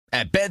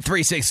At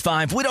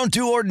Bet365, we don't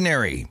do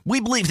ordinary. We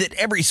believe that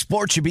every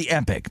sport should be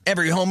epic.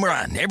 Every home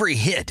run, every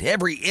hit,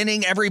 every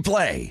inning, every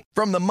play.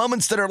 From the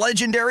moments that are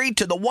legendary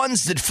to the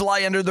ones that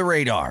fly under the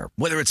radar.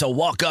 Whether it's a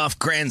walk-off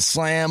grand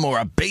slam or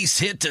a base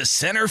hit to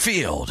center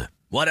field.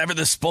 Whatever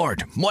the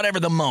sport, whatever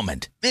the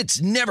moment.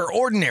 It's never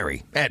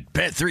ordinary at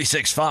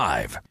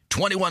Bet365.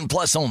 21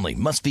 plus only.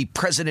 Must be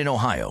present in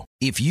Ohio.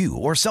 If you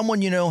or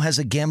someone you know has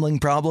a gambling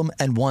problem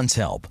and wants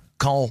help,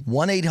 call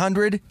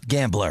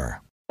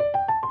 1-800-GAMBLER.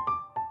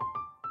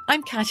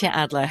 I'm Katya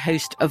Adler,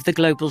 host of The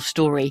Global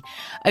Story.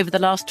 Over the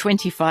last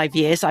 25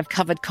 years, I've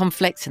covered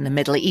conflicts in the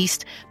Middle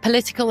East,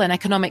 political and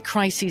economic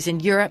crises in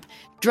Europe,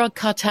 drug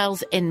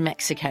cartels in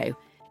Mexico.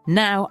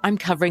 Now I'm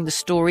covering the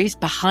stories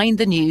behind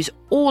the news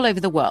all over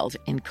the world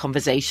in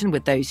conversation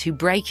with those who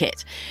break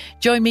it.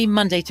 Join me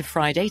Monday to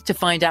Friday to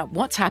find out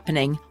what's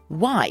happening,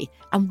 why,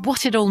 and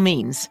what it all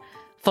means.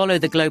 Follow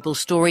The Global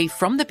Story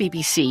from the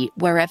BBC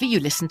wherever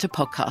you listen to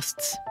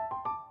podcasts.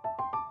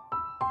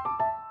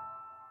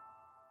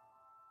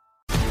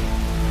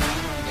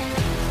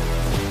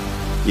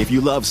 If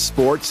you love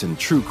sports and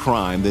true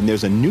crime, then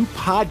there's a new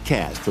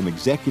podcast from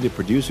executive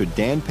producer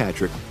Dan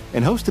Patrick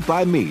and hosted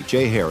by me,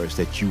 Jay Harris,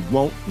 that you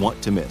won't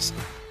want to miss.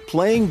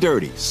 Playing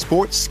Dirty: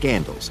 Sports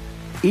Scandals.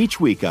 Each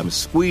week, I'm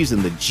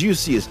squeezing the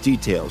juiciest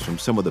details from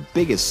some of the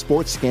biggest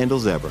sports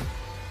scandals ever.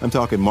 I'm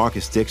talking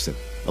Marcus Dixon,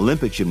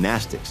 Olympic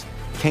gymnastics,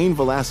 Cain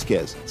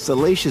Velasquez,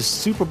 salacious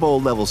Super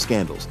Bowl-level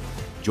scandals.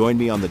 Join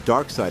me on the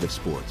dark side of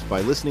sports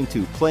by listening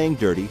to Playing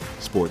Dirty: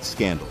 Sports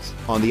Scandals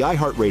on the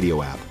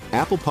iHeartRadio app,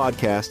 Apple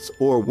Podcasts,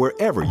 or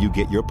wherever you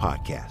get your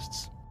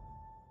podcasts.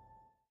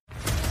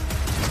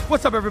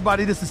 What's up,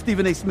 everybody? This is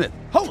Stephen A. Smith,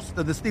 host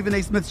of the Stephen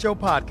A. Smith Show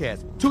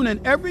podcast. Tune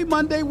in every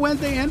Monday,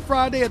 Wednesday, and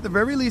Friday at the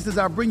very least as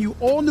I bring you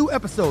all new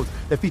episodes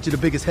that feature the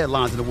biggest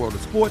headlines in the world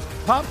of sports,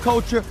 pop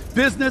culture,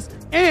 business,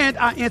 and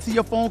I answer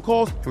your phone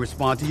calls and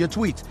respond to your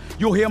tweets.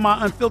 You'll hear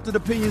my unfiltered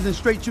opinions and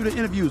straight-shooter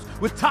interviews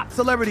with top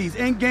celebrities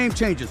and game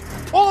changers.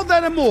 All of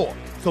that and more.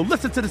 So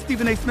listen to the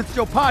Stephen A. Smith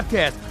Show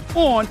podcast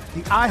on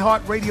the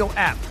iHeartRadio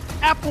app,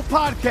 Apple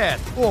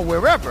Podcasts, or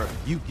wherever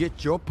you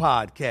get your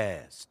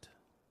podcast.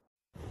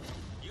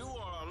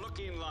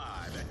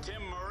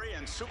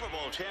 Super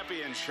Bowl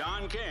champion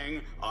Sean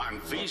King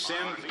on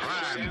VSiN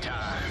Prime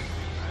Time.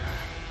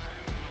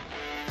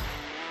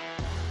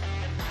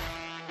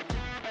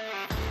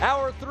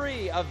 Hour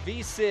 3 of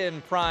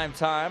VSiN Prime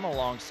Time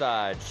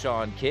alongside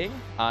Sean King.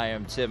 I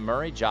am Tim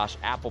Murray. Josh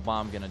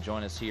Applebaum going to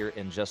join us here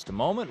in just a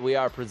moment. We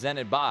are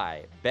presented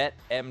by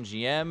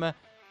BetMGM.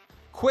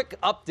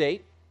 Quick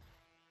update.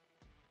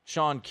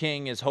 Sean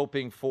King is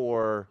hoping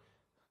for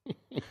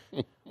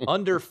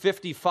under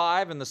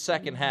 55 in the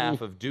second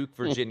half of Duke,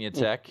 Virginia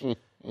Tech.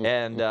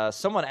 And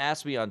someone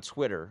asked me on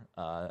Twitter,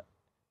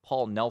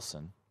 Paul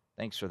Nelson,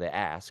 thanks for the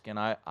ask, and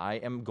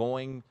I'm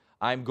going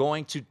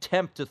to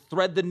attempt to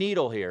thread the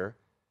needle here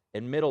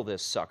and middle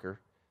this sucker.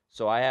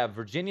 So I have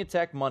Virginia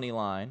Tech money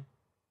line.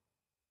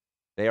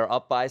 They are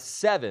up by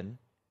 7,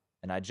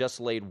 and I just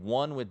laid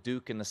 1 with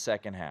Duke in the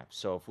second half.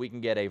 So if we can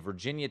get a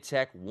Virginia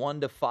Tech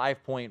 1 to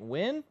 5 point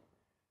win,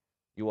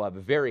 you will have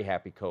a very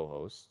happy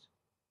co-host.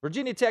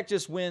 Virginia Tech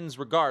just wins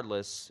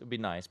regardless. It would be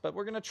nice, but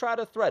we're going to try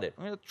to thread it.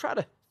 We're going to try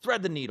to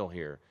thread the needle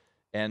here.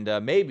 And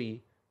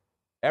maybe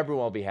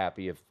everyone will be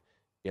happy if,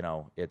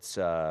 it's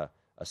a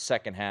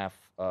second half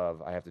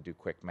of, I have to do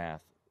quick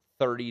math,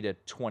 30 to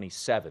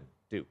 27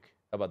 Duke.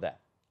 How about that?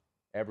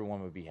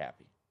 Everyone would be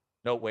happy.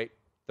 No, wait,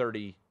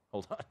 30,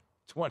 hold on.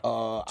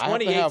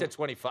 28 to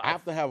 25. I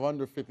have to have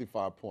under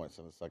 55 points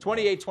in the second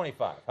 28-25.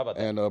 How about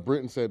that? And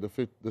Britton said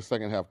the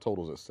second half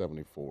totals at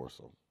 74.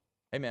 So,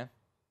 hey, man.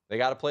 They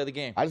got to play the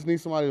game. I just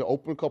need somebody to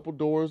open a couple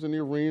doors in the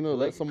arena,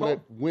 let some of that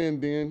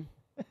wind in.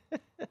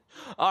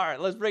 All right,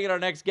 let's bring in our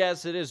next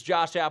guest. It is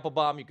Josh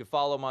Applebaum. You can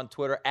follow him on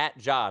Twitter at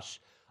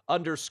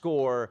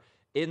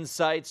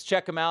Josh_Insights.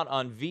 Check him out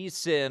on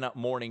VSiN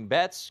Morning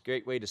Bets.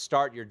 Great way to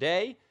start your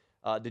day.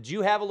 Did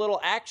you have a little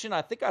action?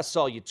 I think I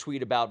saw you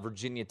tweet about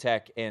Virginia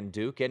Tech and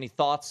Duke. Any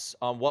thoughts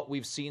on what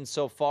we've seen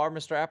so far,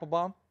 Mr.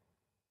 Applebaum?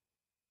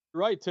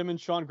 Right, Tim and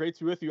Sean, great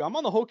to be with you. I'm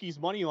on the Hokies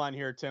money line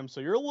here, Tim,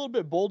 so you're a little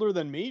bit bolder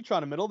than me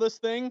trying to middle this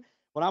thing.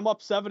 When I'm up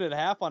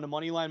 7.5 on the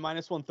money line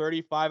minus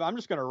 135, I'm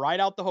just going to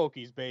ride out the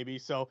Hokies, baby.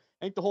 So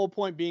I think the whole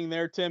point being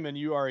there, Tim, and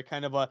you are a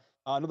kind of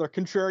another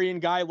contrarian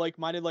guy,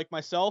 like-minded like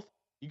myself.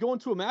 You go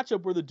into a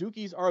matchup where the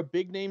Dukies are a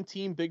big-name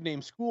team,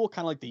 big-name school,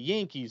 kind of like the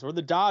Yankees or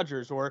the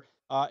Dodgers or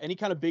any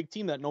kind of big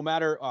team that no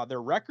matter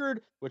their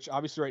record, which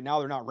obviously right now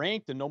they're not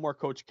ranked and no more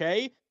Coach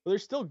K, but they're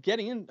still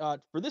getting in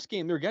for this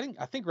game. They're getting,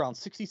 I think, around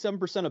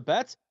 67% of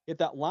bets. Yet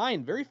that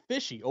line, very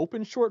fishy.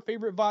 Open short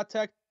favorite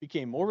Vatek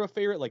became more of a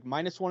favorite, like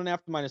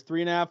 -1.5 to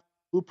 -3.5.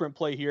 Blueprint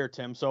play here,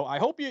 Tim. So I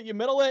hope you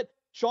middle it.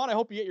 Sean, I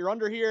hope you get your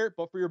under here.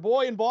 But for your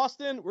boy in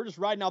Boston, we're just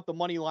riding out the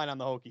money line on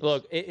the Hokies.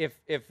 Look, if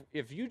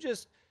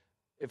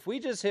we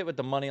just hit with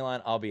the money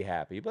line, I'll be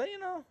happy. But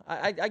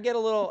I get a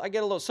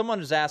little. Someone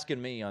is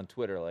asking me on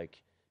Twitter,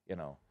 like,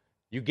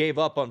 You gave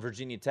up on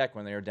Virginia Tech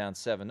when they were down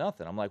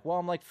 7-0.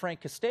 I'm like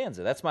Frank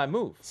Costanza. That's my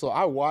move. So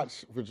I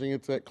watched Virginia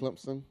Tech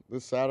Clemson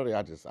this Saturday.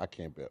 I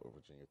can't bet with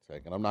Virginia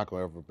Tech, and I'm not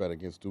going to ever bet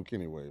against Duke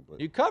anyway. But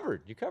you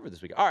covered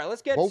this week. All right,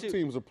 let's get both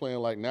teams are playing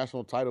like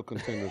national title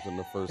contenders in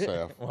the first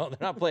half. Well, they're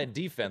not playing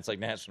defense like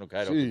national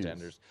title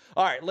contenders.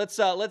 All right, let's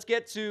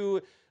get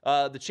to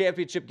the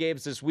championship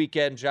games this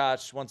weekend.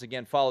 Josh, once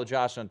again, follow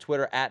Josh on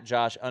Twitter at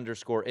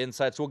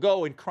Josh_insights. We'll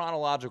go in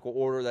chronological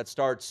order. That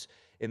starts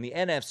in the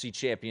NFC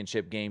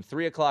Championship game,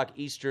 3 o'clock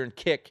Eastern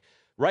kick.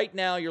 Right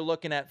now, you're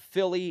looking at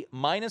Philly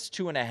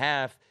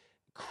 -2.5,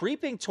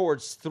 creeping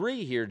towards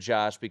 3 here,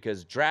 Josh,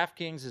 because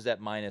DraftKings is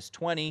at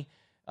 -20,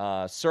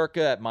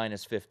 Circa at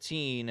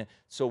 -15.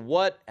 So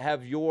what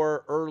have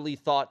your early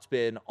thoughts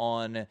been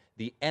on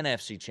the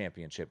NFC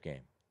Championship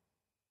game?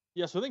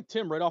 Yeah, so I think,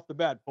 Tim, right off the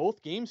bat,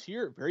 both games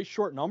here, very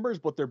short numbers,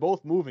 but they're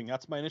both moving.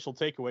 That's my initial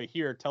takeaway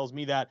here. It tells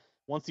me that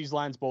once these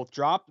lines both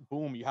dropped,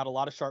 boom, you had a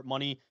lot of sharp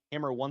money,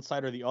 hammer one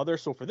side or the other.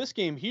 So for this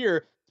game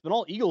here, it's been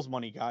all Eagles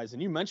money, guys.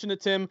 And you mentioned it,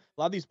 Tim.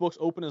 A lot of these books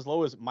open as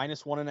low as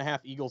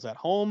 -1.5 Eagles at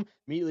home.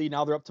 Immediately,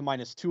 now they're up to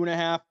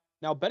 -2.5.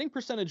 Now, betting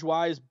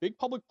percentage-wise, big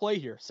public play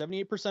here.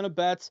 78% of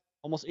bets,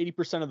 almost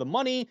 80% of the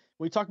money.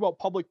 When we talk about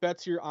public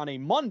bets here on a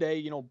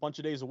Monday, a bunch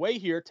of days away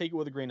here, take it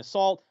with a grain of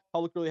salt.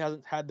 Public really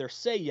hasn't had their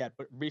say yet,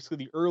 but basically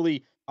the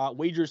early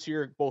wagers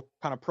here, both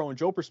kind of pro and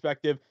Joe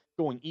perspective,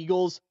 going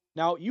Eagles.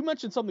 Now, you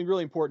mentioned something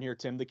really important here,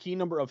 Tim, the key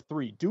number of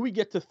 3. Do we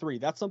get to 3?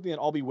 That's something that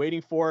I'll be waiting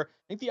for.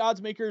 I think the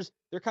odds makers,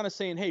 they're kind of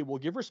saying, hey, we'll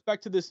give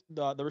respect to this,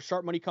 the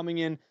sharp money coming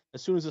in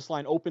as soon as this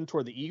line opened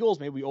toward the Eagles.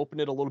 Maybe we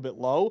opened it a little bit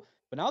low,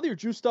 but now they're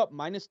juiced up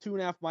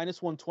 -2.5,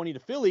 -120 to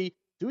Philly.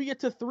 Do we get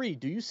to 3?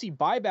 Do you see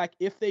buyback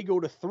if they go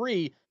to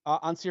 3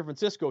 on San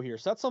Francisco here?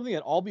 So that's something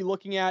that I'll be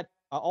looking at.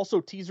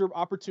 Also, teaser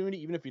opportunity,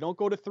 even if you don't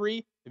go to 3,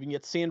 if you can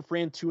get San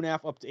Fran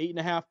 2.5 up to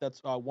 8.5,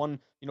 that's one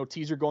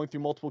teaser going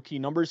through multiple key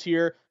numbers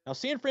here. Now,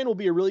 San Fran will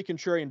be a really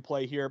contrarian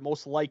play here,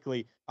 most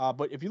likely.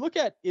 But if you look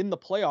at in the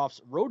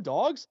playoffs, road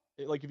dogs,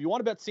 like if you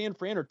want to bet San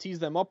Fran or tease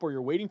them up or you're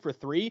waiting for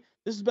 3,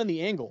 this has been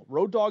the angle.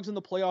 Road dogs in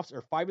the playoffs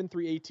are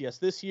 5-3 ATS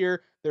this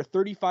year. They're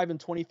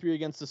 35-23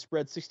 against the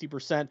spread,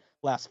 60%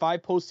 last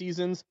 5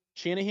 postseasons.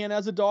 Shanahan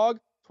as a dog,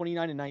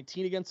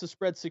 29-19 against the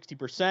spread,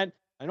 60%.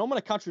 I know I'm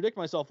going to contradict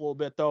myself a little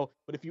bit, though,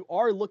 but if you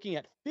are looking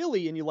at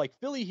Philly and you like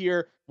Philly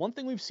here, one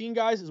thing we've seen,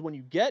 guys, is when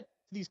you get to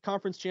these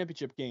conference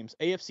championship games,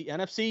 AFC,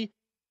 NFC,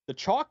 the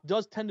chalk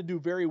does tend to do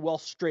very well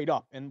straight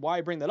up. And why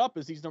I bring that up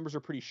is these numbers are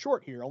pretty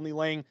short here, only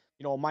laying,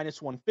 a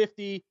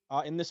 -150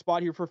 in this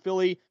spot here for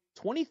Philly.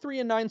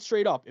 23-9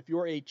 straight up if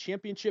you're a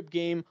championship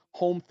game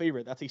home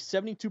favorite. That's a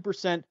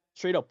 72%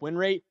 straight up win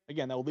rate.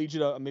 Again, that will lead you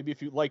to maybe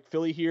if you like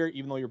Philly here,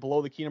 even though you're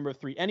below the key number of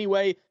 3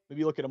 anyway,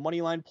 maybe look at a money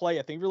line play.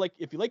 I think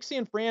if you like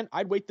San Fran,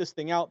 I'd wait this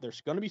thing out. They're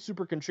going to be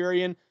super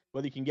contrarian,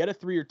 whether you can get a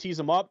 3 or tease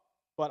them up.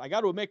 But I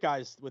got to admit,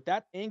 guys, with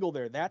that angle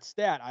there, that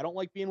stat, I don't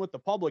like being with the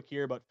public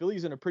here, but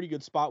Philly's in a pretty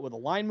good spot with a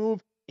line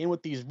move and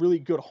with these really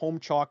good home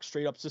chalk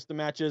straight up system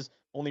matches,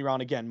 only around,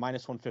 again,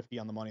 -150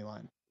 on the money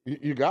line.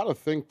 You got to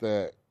think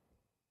that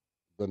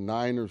the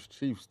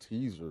Niners-Chiefs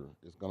teaser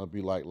is going to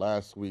be like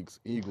last week's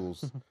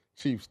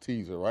Eagles-Chiefs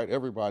teaser, right?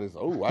 Everybody's,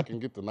 I can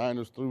get the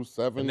Niners through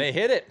 7. And they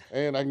hit it.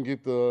 And I can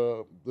get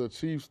the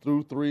Chiefs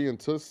through 3 and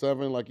to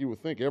 7. Like you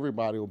would think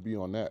everybody will be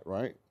on that,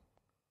 right?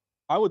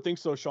 I would think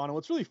so, Sean. And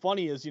what's really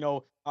funny is,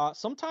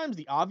 sometimes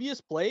the obvious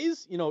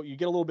plays, you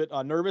get a little bit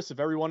nervous if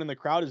everyone in the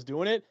crowd is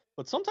doing it,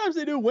 but sometimes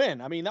they do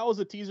win. I mean, that was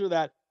a teaser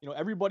that,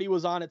 everybody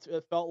was on it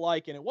felt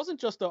like, and it wasn't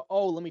just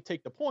let me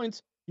take the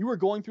points. You were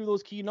going through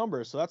those key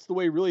numbers. So that's the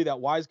way really that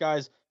wise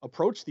guys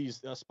approach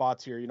these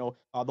spots here.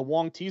 The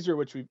Wong teaser,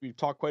 which we've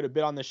talked quite a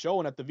bit on this show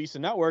and at the VSiN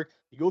Network,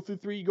 you go through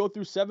 3, you go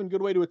through 7,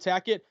 good way to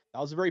attack it.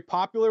 That was a very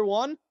popular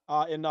one.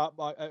 And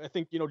I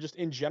think, just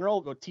in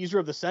general, the teaser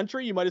of the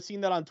century, you might've seen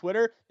that on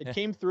Twitter. It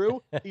came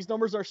through. These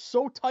numbers are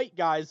so tight,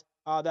 guys,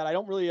 that I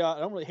don't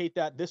really hate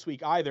that this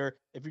week either.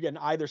 If you're getting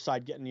either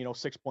side getting,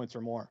 6 points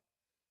or more.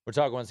 We're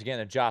talking once again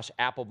to Josh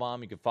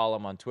Applebaum. You can follow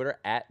him on Twitter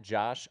at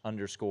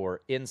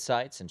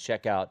Josh_insights and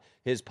check out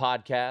his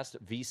podcast,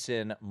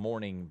 VSiN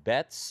Morning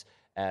Bets,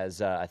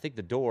 as I think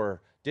the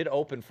door did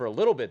open for a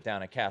little bit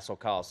down at Castle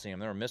Coliseum.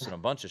 They were missing a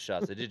bunch of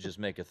shots. They did just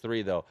make a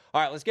 3, though.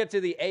 All right, let's get to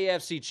the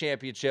AFC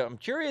Championship. I'm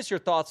curious your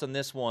thoughts on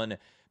this one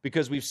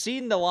because we've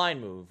seen the line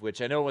move,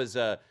 which I know was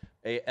an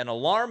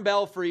alarm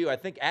bell for you. I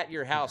think at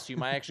your house you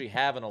might actually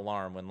have an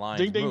alarm when lines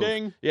ding, move.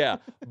 Ding, ding. Yeah,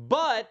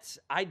 but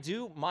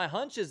my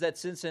hunch is that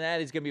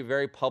Cincinnati's going to be a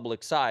very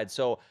public side.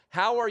 So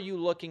how are you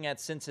looking at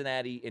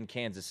Cincinnati in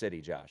Kansas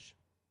City, Josh?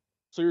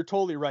 So you're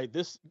totally right.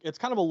 It's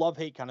kind of a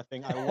love-hate kind of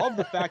thing. I love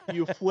the fact that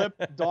you flip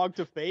dog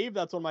to fave.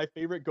 That's one of my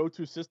favorite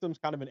go-to systems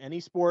kind of in any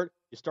sport.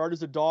 You start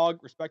as a dog,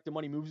 respect the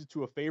money moves you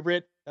to a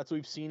favorite. That's what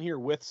we've seen here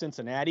with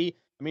Cincinnati.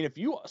 I mean, if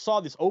you saw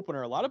this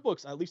opener, a lot of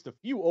books, at least a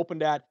few,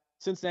 opened at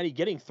Cincinnati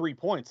getting 3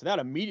 points. That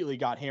immediately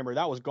got hammered.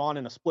 That was gone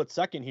in a split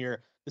second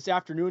here. This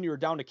afternoon, you were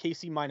down to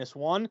KC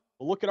 -1.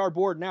 Well, look at our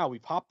board now.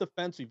 We've hopped the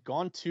fence. We've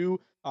gone to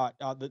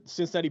the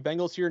Cincinnati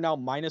Bengals here now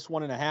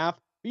 -1.5.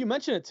 You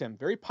mentioned it, Tim.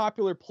 Very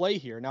popular play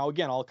here. Now,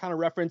 again, I'll kind of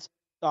reference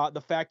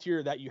the fact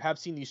here that you have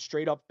seen these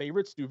straight up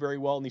favorites do very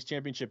well in these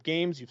championship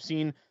games. You've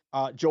seen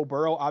Joe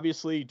Burrow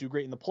obviously do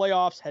great in the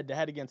playoffs, head to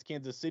head against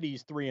Kansas City.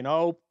 He's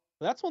 3-0.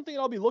 That's one thing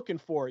that I'll be looking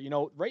for.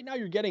 Right now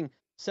you're getting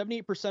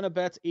 78% of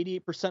bets,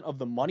 88% of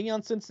the money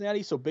on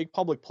Cincinnati. So big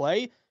public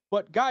play.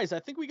 But guys, I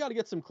think we got to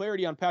get some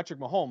clarity on Patrick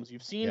Mahomes.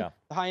 You've seen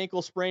the high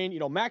ankle sprain.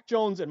 Mac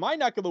Jones in my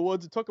neck of the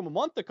woods, it took him a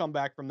month to come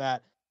back from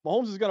that.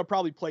 Mahomes is going to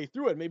probably play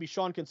through it. Maybe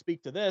Sean can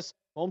speak to this.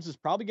 Mahomes is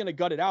probably going to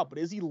gut it out, but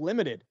is he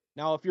limited?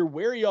 Now, if you're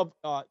wary of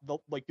you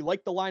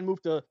like the line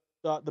move to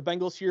the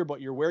Bengals here,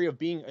 but you're wary of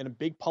being in a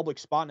big public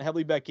spot in a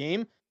heavily bet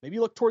game, maybe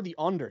look toward the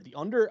under. The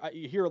under,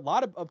 you hear a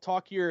lot of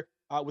talk here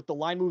with the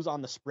line moves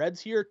on the spreads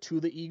here to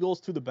the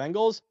Eagles, to the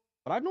Bengals.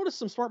 But I've noticed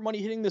some smart money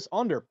hitting this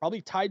under,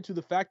 probably tied to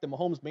the fact that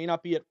Mahomes may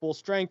not be at full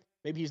strength.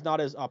 Maybe he's not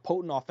as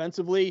potent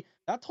offensively.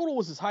 That total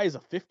was as high as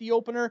a 50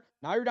 opener.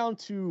 Now you're down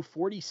to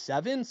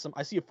 47.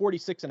 I see a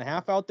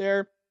 46.5 out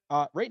there.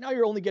 Right now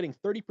you're only getting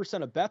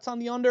 30% of bets on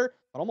the under,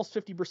 but almost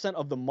 50%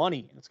 of the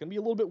money. And it's going to be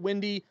a little bit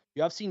windy.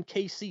 You have seen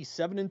KC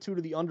 7-2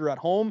 to the under at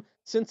home.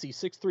 Cincy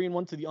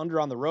 6-3-1 to the under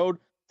on the road.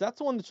 That's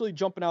the one that's really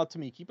jumping out to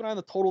me. Keep an eye on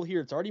the total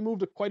here. It's already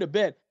moved quite a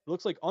bit. It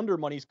looks like under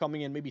money's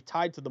coming in, maybe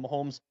tied to the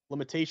Mahomes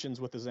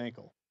limitations with his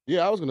ankle.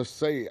 Yeah, I was going to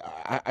say,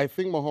 I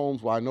think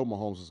Mahomes, I know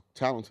Mahomes is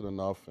talented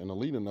enough and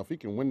elite enough. He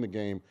can win the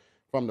game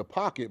from the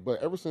pocket.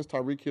 But ever since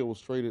Tyreek Hill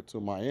was traded to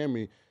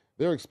Miami,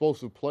 their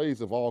explosive plays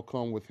have all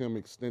come with him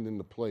extending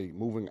the play,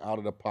 moving out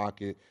of the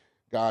pocket,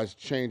 guys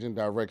changing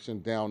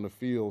direction down the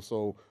field.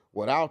 So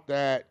without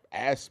that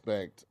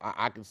aspect,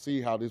 I can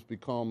see how this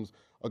becomes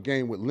a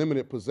game with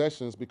limited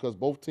possessions because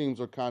both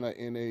teams are kind of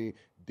in a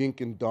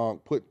dink and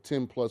dunk, put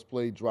 10-plus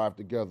play drive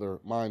together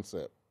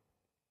mindset.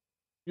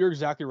 You're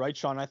exactly right,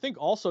 Sean. I think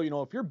also,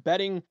 if you're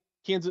betting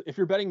if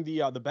you're betting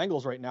the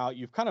Bengals right now,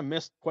 you've kind of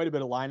missed quite a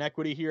bit of line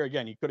equity here.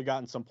 Again, you could have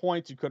gotten some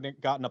points. You could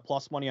have gotten a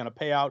plus money on a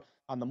payout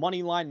on the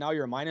money line. Now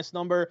you're a minus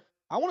number.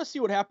 I want to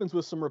see what happens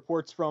with some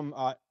reports from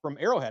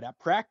Arrowhead at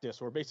practice,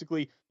 or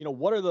basically,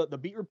 what are the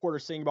beat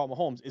reporters saying about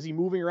Mahomes? Is he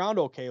moving around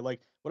okay? Like,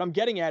 what I'm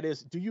getting at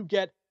is, do you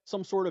get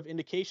some sort of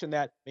indication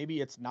that maybe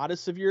it's not as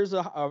severe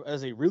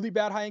as a really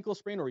bad high ankle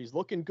sprain, or he's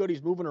looking good,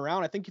 he's moving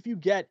around? I think if you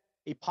get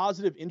a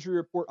positive injury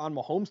report on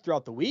Mahomes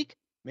throughout the week,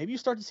 maybe you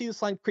start to see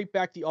this line creep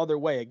back the other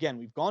way. Again,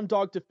 we've gone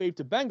dog to fave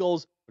to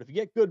Bengals, but if you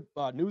get good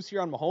news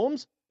here on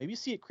Mahomes, maybe you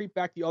see it creep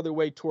back the other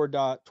way toward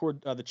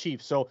the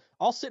Chiefs. So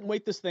I'll sit and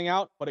wait this thing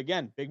out. But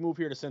again, big move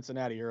here to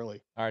Cincinnati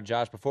early. All right,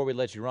 Josh, before we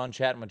let you run,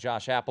 chatting with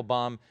Josh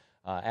Applebaum,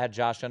 at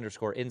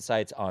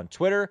Josh_insights on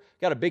Twitter.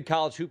 Got a big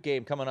college hoop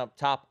game coming up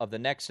top of the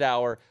next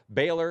hour.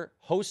 Baylor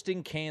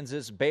hosting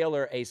Kansas.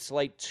 Baylor a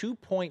slight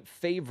 2-point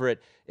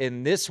favorite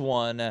in this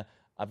one.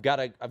 I've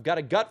got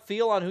a gut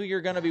feel on who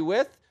you're going to be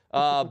with,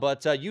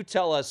 but you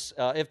tell us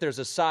if there's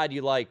a side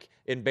you like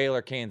in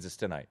Baylor, Kansas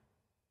tonight.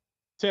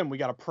 Tim, we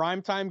got a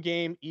primetime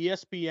game,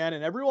 ESPN,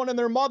 and everyone and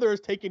their mother is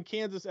taking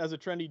Kansas as a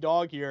trendy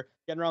dog here,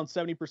 getting around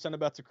 70% of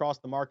bets across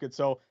the market.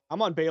 So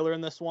I'm on Baylor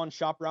in this one.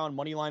 Shop around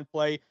money line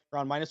play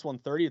around minus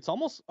 130. It's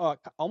almost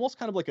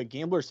kind of like a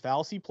gambler's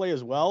fallacy play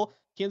as well.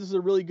 Kansas is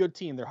a really good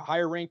team. They're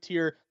higher ranked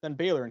here than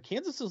Baylor, and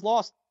Kansas has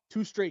lost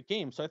 2 straight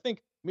games. So I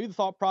think maybe the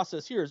thought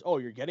process here is,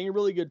 you're getting a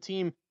really good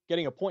team,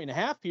 getting 1.5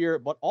 points here,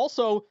 but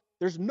also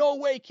there's no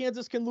way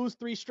Kansas can lose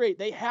 3 straight.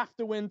 They have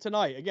to win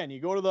tonight. Again,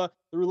 you go to the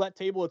roulette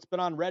table. It's been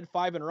on red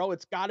 5 in a row.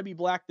 It's got to be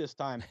black this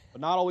time,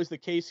 but not always the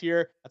case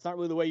here. That's not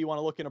really the way you want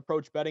to look and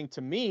approach betting. To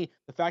me,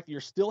 the fact that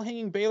you're still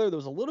hanging Baylor, there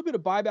was a little bit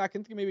of buyback. I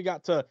think maybe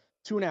got to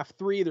 2.5,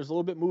 3. There's a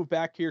little bit move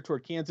back here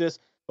toward Kansas,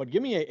 but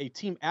give me a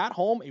team at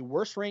home, a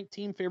worse ranked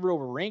team favored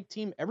over ranked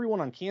team. Everyone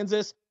on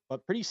Kansas,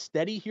 but pretty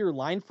steady here.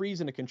 Line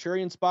freeze in a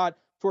contrarian spot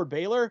toward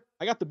Baylor.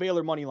 I got the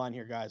Baylor money line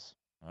here, guys.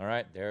 All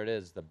right, there it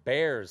is. The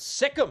Bears.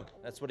 Sick 'em.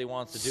 That's what he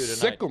wants to do tonight.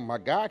 Sick 'em, my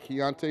guy,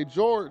 Keontae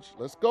George.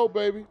 Let's go,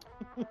 baby.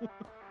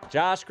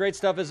 Josh, great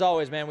stuff as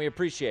always, man. We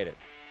appreciate it.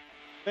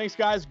 Thanks,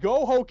 guys.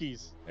 Go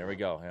Hokies. There we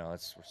go. We're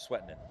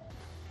sweating it.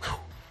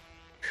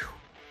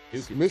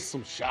 Duke missed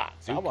some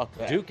shots. How about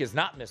that? Duke is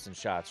not missing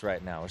shots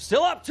right now. We're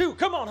still up 2.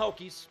 Come on,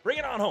 Hokies. Bring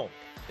it on home.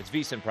 It's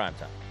VSiN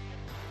Primetime.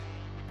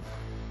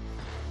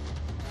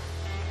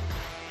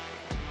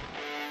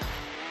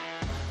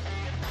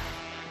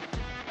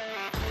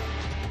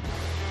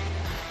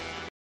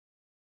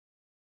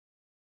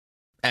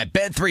 At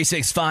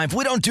Bet365,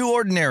 we don't do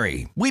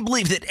ordinary. We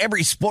believe that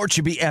every sport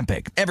should be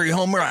epic. Every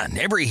home run,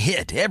 every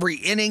hit, every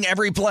inning,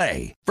 every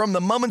play. From the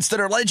moments that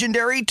are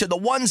legendary to the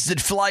ones that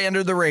fly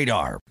under the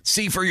radar.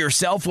 See for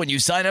yourself when you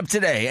sign up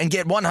today and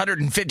get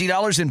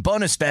 $150 in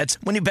bonus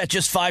bets when you bet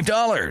just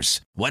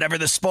 $5. Whatever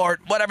the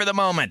sport, whatever the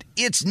moment,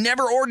 it's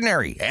never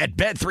ordinary at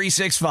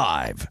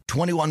Bet365.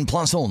 21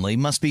 plus only.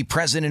 Must be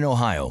present in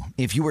Ohio.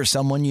 If you or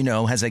someone you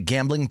know has a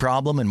gambling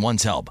problem and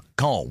wants help,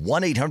 call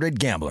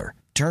 1-800-GAMBLER.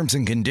 Terms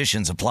and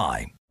conditions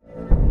apply.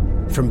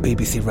 From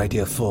BBC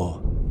Radio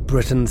 4,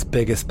 Britain's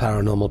biggest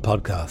paranormal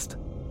podcast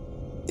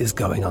is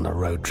going on a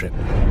road trip.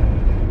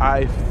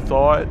 I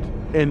thought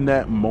in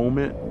that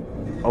moment,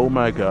 oh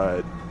my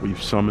God,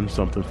 we've summoned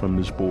something from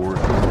this board.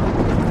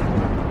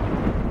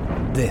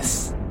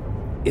 This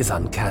is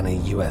Uncanny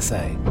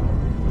USA.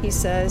 He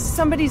says,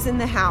 somebody's in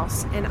the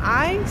house, and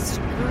I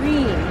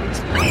screamed.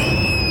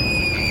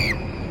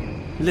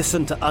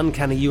 Listen to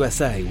Uncanny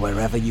USA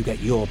wherever you get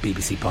your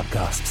BBC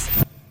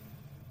podcasts,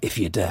 if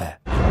you dare.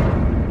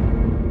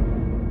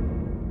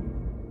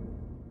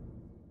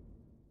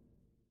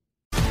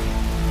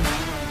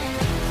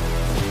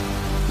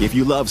 If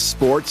you love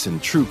sports and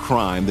true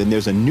crime, then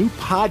there's a new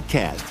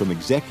podcast from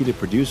executive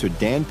producer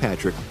Dan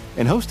Patrick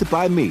and hosted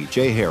by me,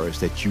 Jay Harris,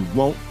 that you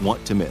won't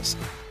want to miss.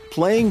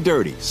 Playing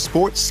Dirty: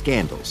 Sports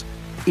Scandals.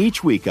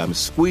 Each week, I'm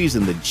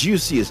squeezing the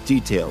juiciest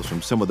details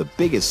from some of the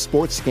biggest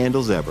sports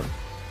scandals ever.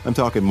 I'm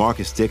talking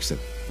Marcus Dixon,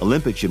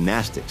 Olympic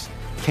gymnastics,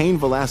 Cain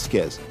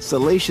Velasquez,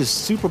 salacious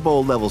Super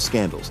Bowl-level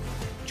scandals.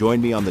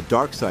 Join me on the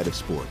dark side of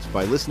sports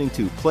by listening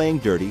to Playing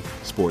Dirty: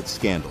 Sports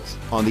Scandals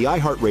on the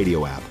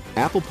iHeartRadio app,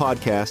 Apple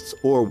Podcasts,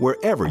 or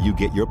wherever you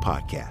get your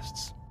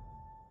podcasts.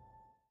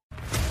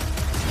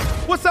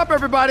 What's up,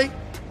 everybody?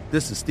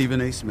 This is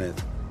Stephen A.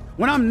 Smith.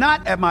 When I'm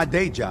not at my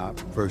day job,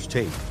 First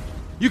Take,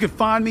 you can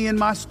find me in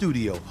my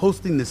studio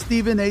hosting the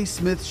Stephen A.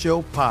 Smith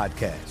Show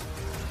podcast.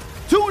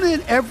 Tune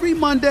in every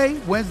Monday,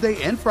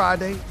 Wednesday, and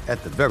Friday,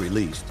 at the very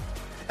least,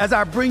 as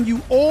I bring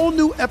you all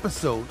new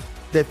episodes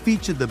that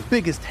feature the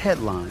biggest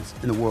headlines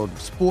in the world of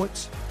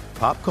sports,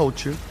 pop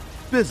culture,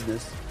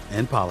 business,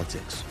 and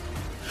politics.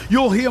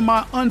 You'll hear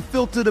my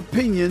unfiltered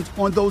opinions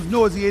on those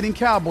nauseating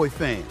Cowboy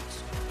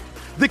fans,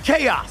 the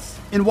chaos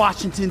in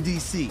Washington,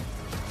 D.C.,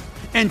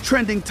 and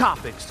trending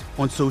topics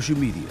on social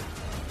media,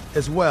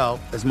 as well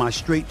as my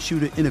straight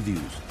shooter interviews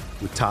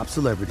with top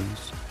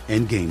celebrities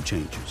and game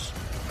changers.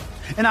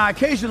 And I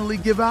occasionally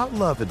give out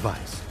love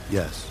advice.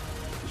 Yes,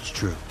 it's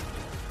true.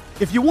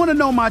 If you want to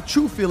know my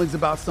true feelings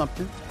about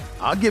something,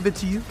 I'll give it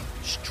to you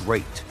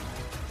straight.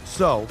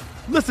 So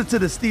listen to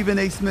the Stephen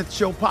A. Smith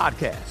Show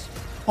podcast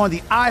on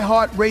the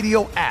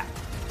iHeartRadio app,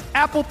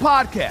 Apple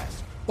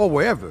Podcasts, or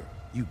wherever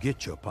you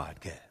get your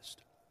podcast.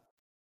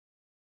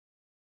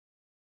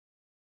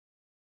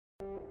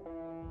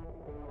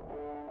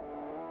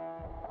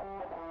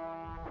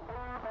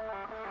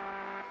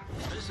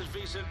 This is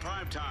VSiN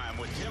Primetime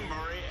with Tim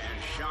Murray and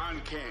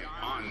Sean King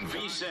on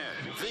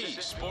VSiN,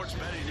 the Sports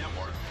Betting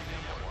Network.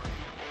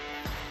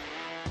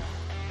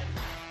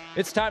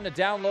 It's time to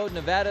download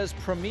Nevada's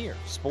premier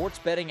sports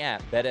betting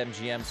app,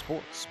 BetMGM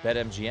Sports.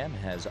 BetMGM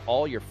has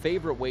all your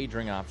favorite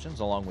wagering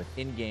options, along with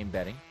in-game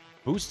betting,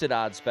 boosted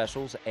odds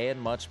specials, and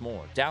much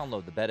more.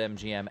 Download the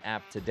BetMGM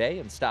app today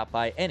and stop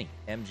by any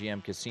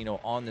MGM casino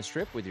on the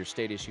Strip with your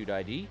state-issued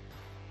ID.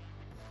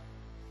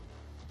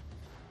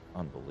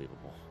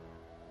 Unbelievable.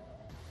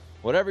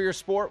 Whatever your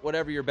sport,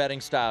 whatever your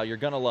betting style, you're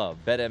going to love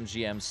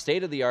BetMGM's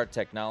state-of-the-art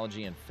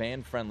technology and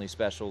fan-friendly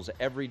specials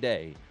every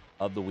day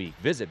of the week.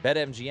 Visit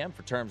BetMGM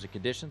for terms and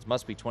conditions.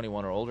 Must be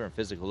 21 or older and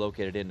physically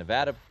located in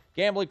Nevada.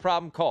 Gambling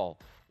problem? Call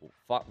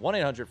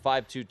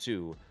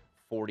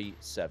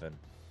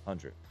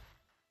 1-800-522-4700.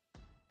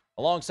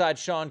 Alongside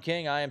Sean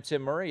King, I am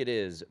Tim Murray. It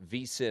is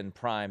VSiN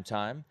Prime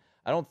Time.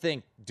 I don't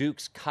think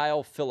Duke's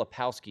Kyle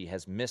Filipowski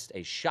has missed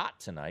a shot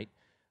tonight,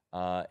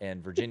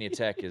 and Virginia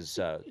Tech is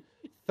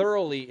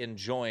thoroughly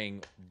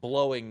enjoying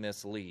blowing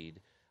this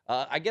lead.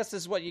 I guess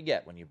this is what you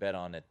get when you bet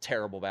on a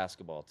terrible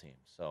basketball team.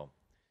 So,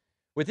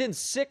 within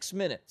 6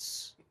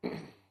 minutes,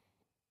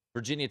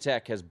 Virginia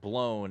Tech has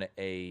blown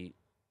a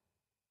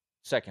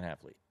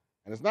second-half lead.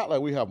 And it's not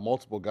like we have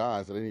multiple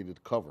guys that they needed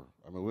to cover.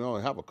 I mean, we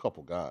only have a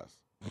couple guys.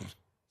 This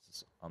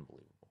is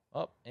unbelievable.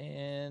 Up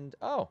and,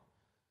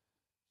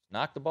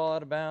 knock the ball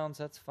out of bounds.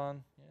 That's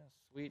fun. Yeah,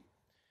 sweet.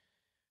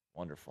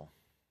 Wonderful.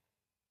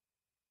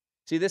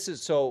 See, this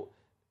is so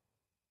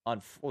on,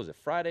 what was it,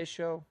 Friday's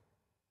show?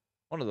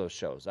 One of those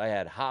shows. I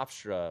had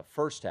Hofstra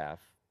first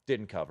half,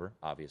 didn't cover,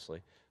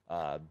 obviously.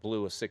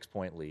 Blew a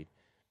 6-point lead,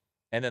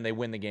 and then they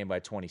win the game by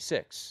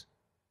 26.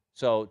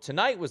 So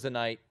tonight was the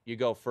night you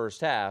go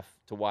first half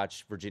to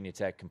watch Virginia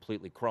Tech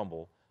completely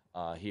crumble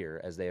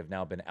here, as they have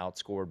now been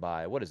outscored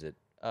by,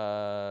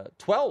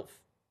 12.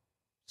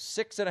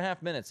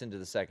 6.5 minutes into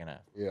the second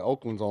half. Yeah,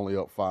 Oakland's only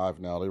up 5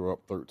 now. They were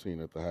up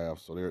 13 at the half,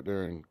 so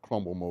they're in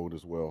crumble mode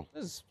as well.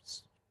 This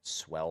is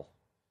swell.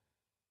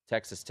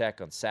 Texas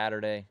Tech on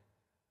Saturday,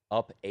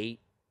 up 8,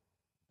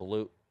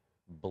 blew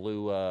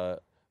a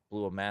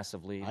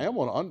massive lead. I am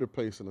on an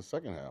underpace in the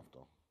second half,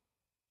 though,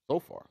 so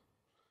far.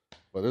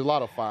 But there's a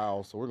lot of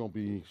fouls, so we're going to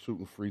be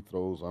shooting free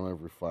throws on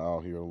every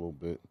foul here a little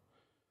bit.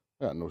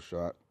 Got no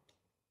shot.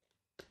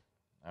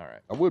 All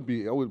right. I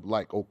would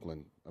like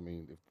Oakland. I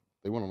mean, if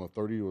they went on a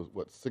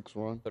 6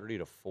 run?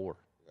 30-4.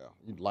 Yeah,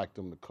 you'd like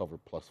them to cover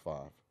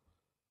 +5.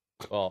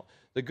 Well,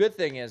 the good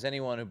thing is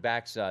anyone who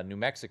backs New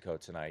Mexico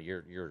tonight,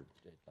 you're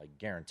like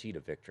guaranteed a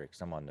victory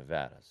because I'm on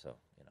Nevada. So,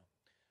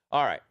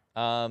 All right.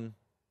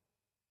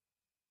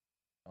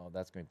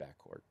 That's going to be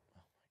backcourt.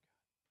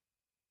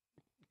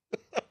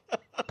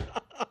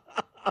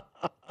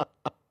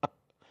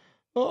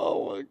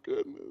 Oh my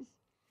goodness.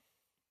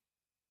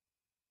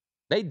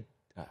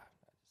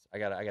 I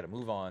gotta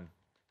move on.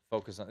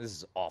 Focus on this.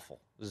 Is awful.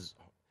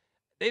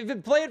 They've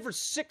been playing for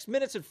 6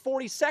 minutes and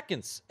 40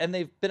 seconds, and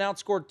they've been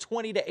outscored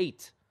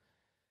 20-8.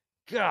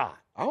 God.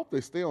 I hope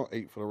they stay on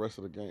 8 for the rest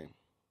of the game.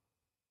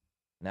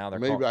 Now they're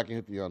maybe I can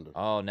hit the under.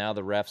 Oh, now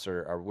the refs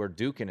we're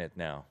duking it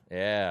now.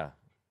 Yeah.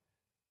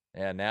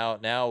 Yeah,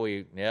 now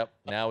we've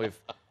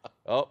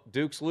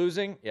Duke's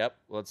losing. Yep.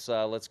 Let's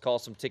call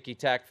some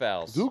ticky-tack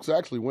fouls. Duke's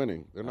actually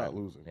winning. They're not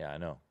losing. Yeah, I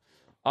know.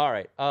 All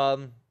right.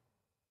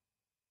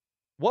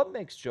 What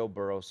makes Joe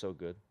Burrow so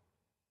good?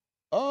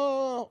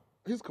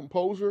 His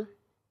composure,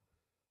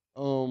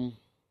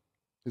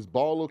 his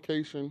ball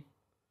location.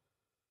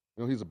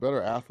 He's a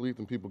better athlete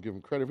than people give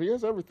him credit for. He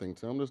has everything,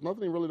 Tim. There's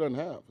nothing he really doesn't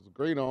have. He's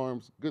great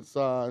arms, good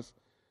size,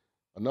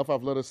 enough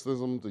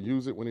athleticism to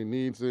use it when he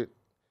needs it.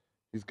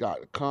 He's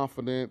got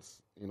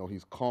confidence.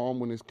 He's calm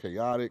when it's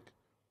chaotic.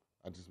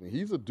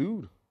 He's a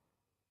dude.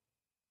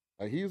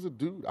 He's a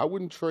dude. I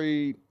wouldn't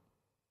trade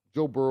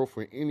Joe Burrow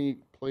for any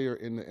player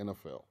in the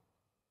NFL.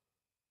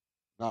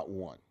 Not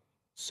one.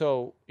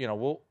 So,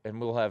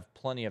 we'll have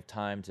plenty of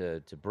time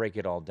to break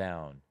it all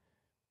down.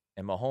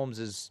 And Mahomes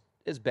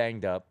is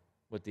banged up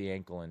with the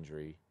ankle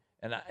injury.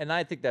 And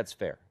I think that's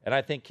fair. And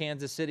I think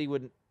Kansas City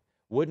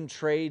wouldn't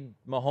trade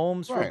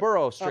Mahomes for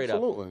Burrow straight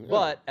Absolutely, up. yeah.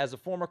 But as a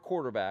former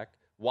quarterback,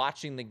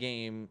 watching the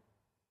game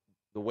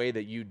the way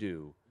that you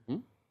do,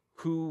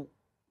 who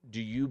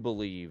do you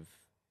believe,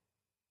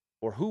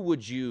 or who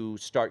would you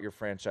start your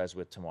franchise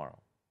with tomorrow?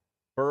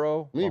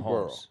 Burrow? Me,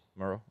 Mahomes?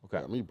 Burrow. Okay.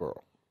 Yeah, me,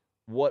 Burrow.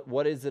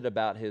 What is it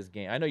about his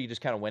game? I know you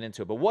just kind of went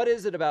into it, but what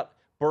is it about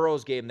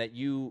Burrow's game that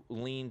you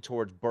lean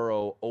towards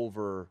Burrow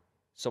over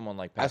someone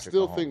like Patrick Mahomes? I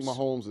still think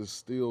Mahomes is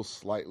still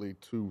slightly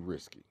too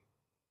risky.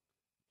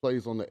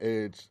 Plays on the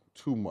edge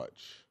too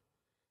much.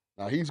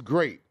 Now, he's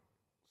great.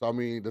 So,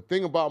 the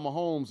thing about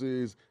Mahomes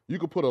is you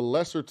could put a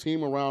lesser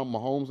team around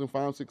Mahomes and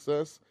find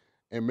success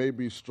and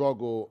maybe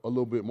struggle a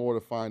little bit more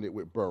to find it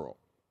with Burrow.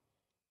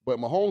 But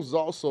Mahomes is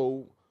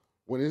also,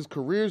 when his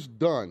career's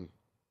done,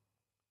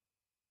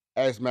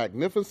 as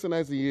magnificent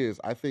as he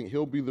is, I think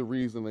he'll be the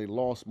reason they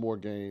lost more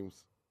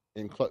games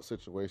in clutch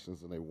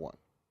situations than they won.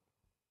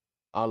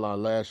 A la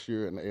last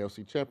year in the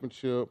AFC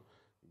Championship,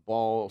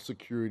 ball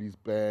security's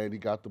bad. He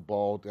got the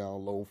ball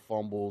down low,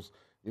 fumbles,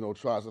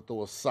 tries to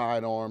throw a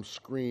sidearm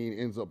screen,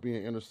 ends up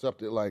being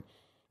intercepted.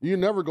 You're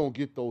never going to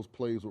get those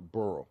plays with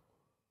Burrow.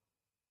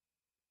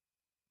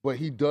 But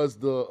he does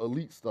the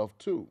elite stuff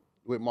too.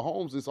 With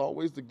Mahomes, it's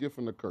always the gift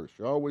and the curse.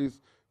 You're always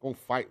going to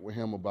fight with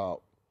him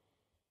about,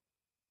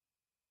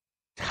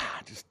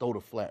 just throw the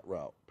flat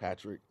route,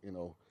 Patrick.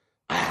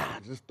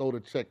 Just throw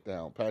the check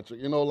down, Patrick.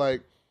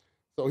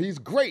 So he's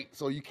great.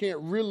 So you can't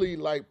really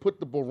put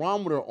the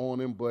barometer on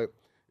him, but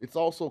it's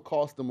also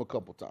cost him a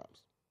couple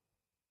times.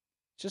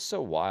 It's just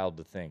so wild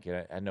to think.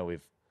 And I know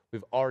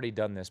we've already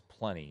done this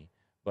plenty,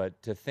 but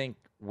to think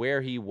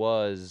where he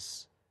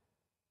was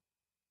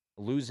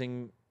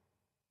losing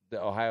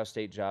the Ohio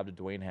State job to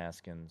Dwayne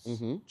Haskins,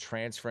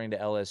 transferring to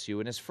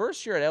LSU. In his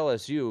first year at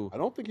LSU, I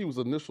don't think he was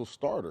initial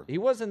starter. He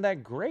wasn't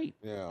that great.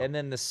 Yeah. And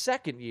then the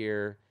second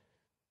year,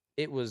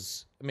 it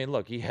was,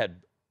 look, he had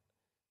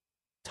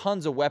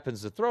tons of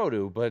weapons to throw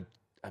to, but,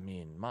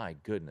 my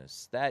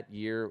goodness, that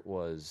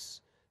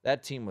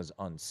team was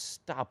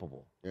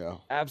unstoppable. Yeah.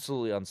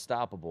 Absolutely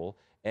unstoppable.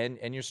 And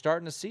you're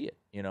starting to see it,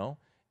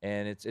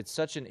 and it's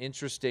such an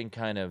interesting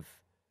kind of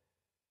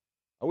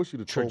I wish you'd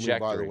have told me, by the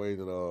trajectory. way,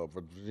 that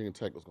Virginia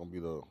Tech was going to be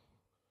the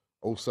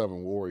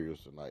 07 Warriors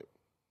tonight.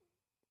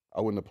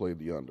 I wouldn't have played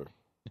the under.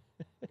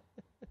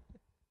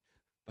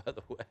 By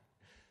the way,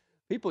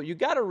 people, you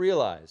got to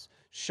realize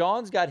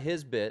Sean's got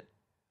his bit,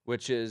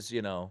 which is,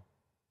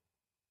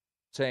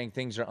 saying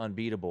things are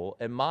unbeatable.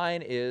 And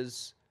mine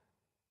is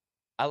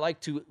I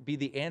like to be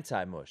the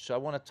anti-mush. So I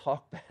want to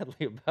talk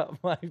badly about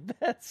my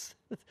bets.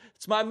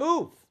 It's my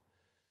move.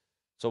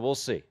 So we'll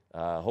see.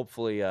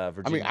 Hopefully,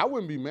 Virginia. I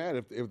wouldn't be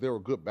mad if there were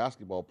good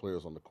basketball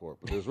players on the court,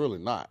 but there's really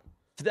not.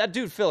 That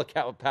dude, Phil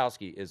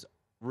Kapowski, is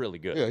really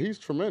good. Yeah, he's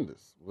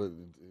tremendous.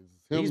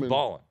 He's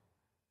balling.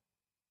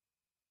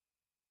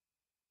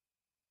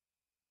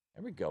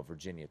 There we go,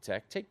 Virginia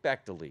Tech. Take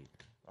back the lead.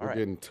 All right.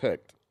 Getting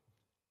teched.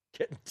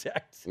 Getting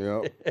teched.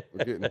 Yeah,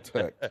 we're getting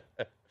teched.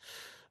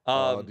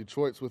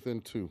 Detroit's within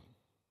 2.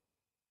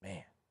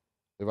 Man.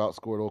 They've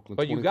outscored Oakland.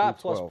 But you got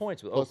plus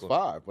points with plus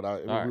Oakland.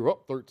 5, but we were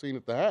up 13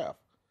 at the half.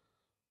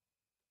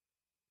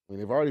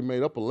 They've already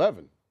made up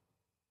 11.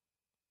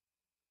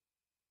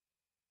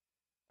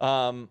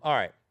 All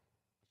right.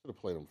 I should have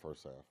played them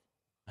first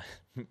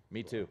half.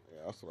 Me too.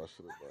 Yeah, that's what I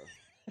should have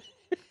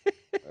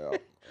done.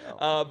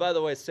 Yeah. By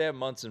the way, Sam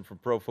Munson from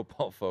Pro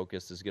Football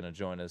Focus is going to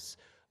join us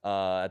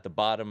at the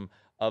bottom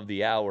of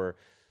the hour.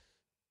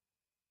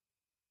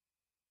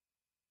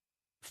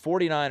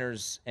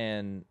 49ers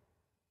and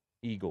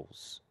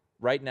Eagles.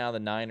 Right now, the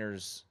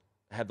Niners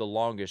have the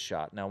longest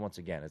shot. Now, once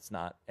again, it's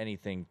not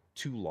anything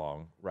too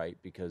long, right?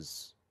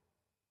 Because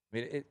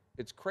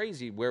it's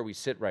crazy where we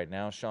sit right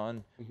now,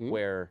 Sean,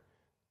 where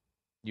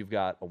you've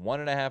got a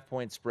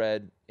 1.5-point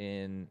spread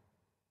in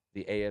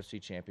the AFC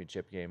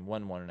Championship game,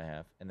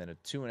 1.5, and then a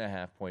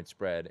 2.5-point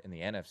spread in the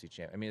NFC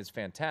Championship. It's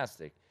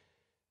fantastic.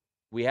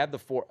 We have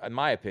in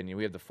my opinion,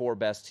 we have the 4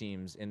 best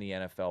teams in the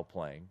NFL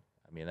playing.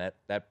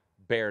 That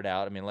bared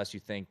out. Unless you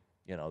think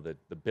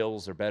the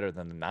Bills are better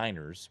than the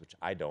Niners, which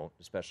I don't,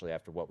 especially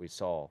after what we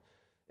saw,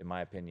 in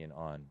my opinion,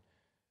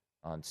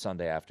 on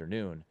Sunday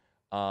afternoon.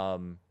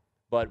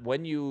 But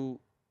when you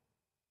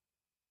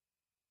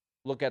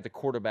look at the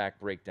quarterback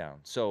breakdown,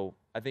 so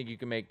I think you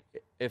can make,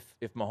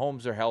 if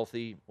Mahomes are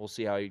healthy, we'll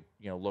see how he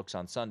looks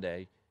on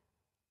Sunday.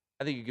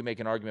 I think you can make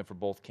an argument for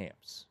both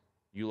camps.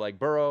 You like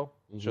Burrow.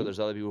 I'm sure there's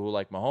other people who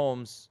like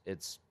Mahomes.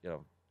 It's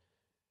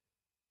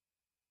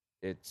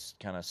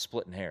kind of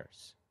splitting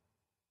hairs.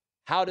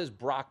 How does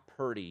Brock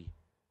Purdy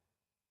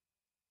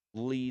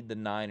lead the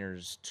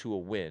Niners to a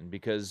win?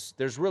 Because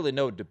there's really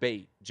no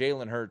debate.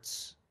 Jalen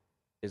Hurts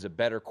is a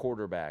better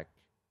quarterback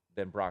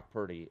than Brock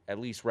Purdy, at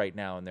least right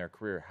now in their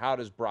career. How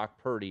does Brock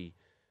Purdy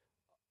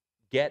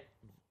get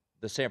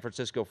the San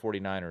Francisco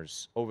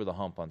 49ers over the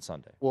hump on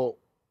Sunday? Well,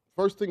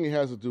 first thing he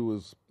has to do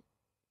is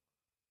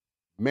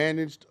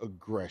managed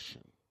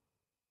aggression.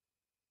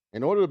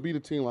 In order to beat a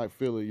team like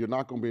Philly, you're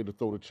not going to be able to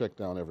throw the check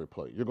down every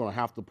play. You're going to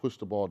have to push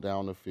the ball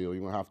down the field.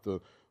 You're going to have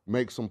to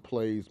make some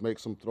plays, make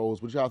some throws,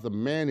 but you have to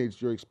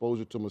manage your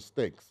exposure to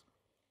mistakes.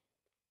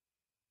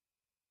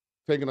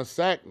 Taking a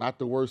sack, not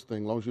the worst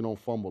thing, as long as you don't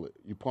fumble it.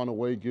 You punt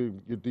away, give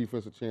your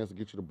defense a chance to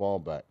get you the ball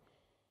back.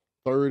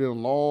 Third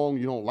and long,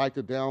 you don't like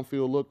the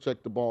downfield look,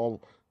 check the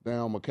ball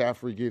down.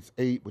 McCaffrey gets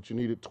 8, but you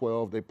needed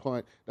 12. They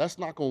punt. That's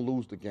not going to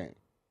lose the game.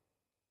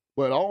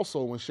 But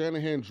also, when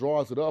Shanahan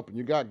draws it up and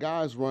you got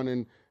guys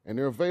running and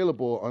they're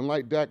available,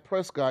 unlike Dak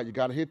Prescott, you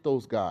got to hit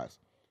those guys.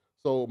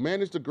 So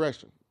manage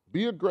aggression.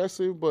 Be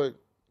aggressive, but,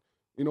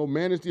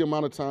 manage the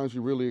amount of times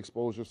you really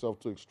expose yourself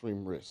to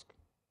extreme risk.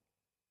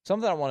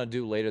 Something I want to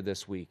do later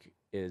this week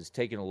is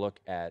taking a look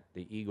at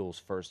the Eagles'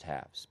 first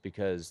halves,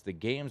 because the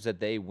games that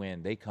they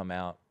win, they come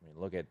out.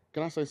 Look at.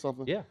 Can I say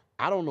something? Yeah.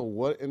 I don't know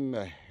what in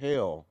the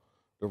hell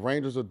the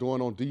Rangers are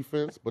doing on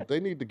defense, but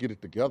they need to get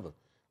it together.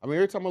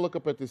 Every time I look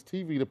up at this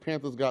TV, the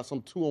Panthers got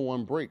some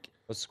 2-1 break.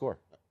 What's the score?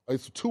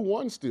 It's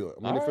 2-1 still.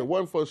 If it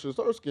wasn't for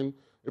Shesterkin,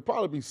 it'd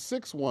probably be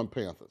 6-1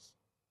 Panthers.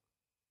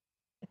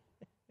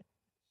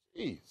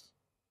 Jeez.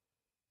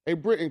 Hey,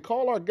 Britton,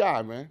 call our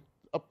guy, man,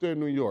 up there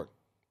in New York.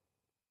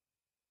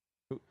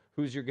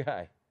 Who's your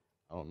guy?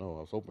 I don't know.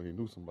 I was hoping he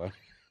knew somebody.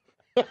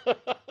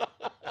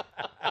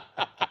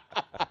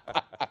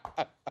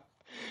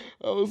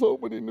 I was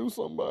hoping he knew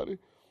somebody.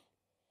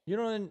 You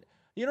don't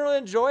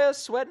enjoy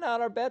us sweating out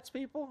our bets,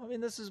 people?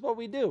 This is what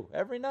we do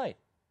every night.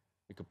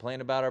 We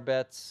complain about our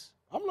bets.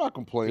 I'm not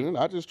complaining.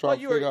 I just try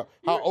to figure out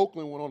how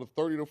Oakland went on a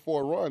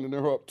 30-4 run and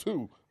they're up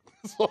 2.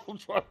 So I'm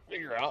trying to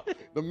figure out.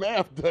 The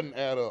math doesn't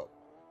add up.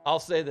 I'll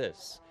say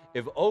this.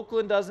 If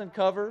Oakland doesn't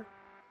cover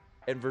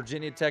and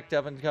Virginia Tech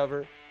doesn't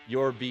cover,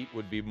 your beat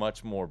would be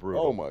much more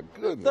brutal. Oh, my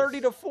goodness.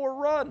 30-4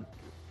 run.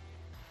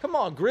 Come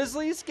on,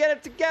 Grizzlies, get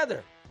it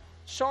together.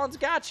 Sean's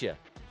got you.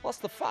 Plus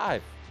the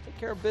 5. Take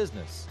care of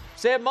business.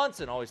 Sam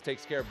Munson always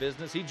takes care of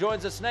business. He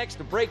joins us next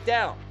to break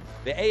down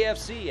the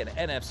AFC and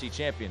NFC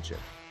championship.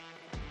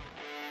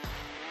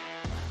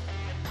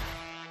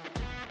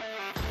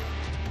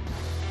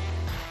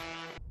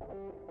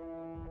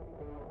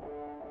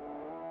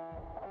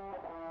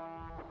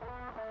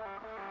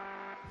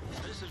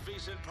 This is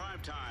VSiN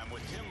Primetime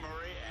with Tim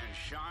Murray and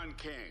Sean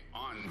King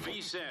on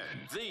VSiN,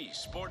 the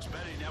Sports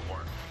Betting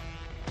Network.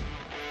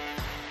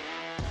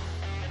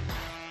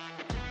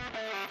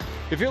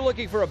 If you're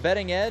looking for a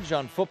betting edge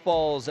on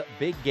football's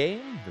big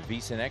game, the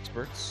VSiN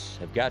experts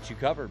have got you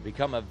covered.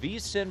 Become a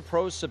VSiN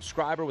Pro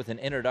subscriber with an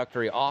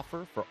introductory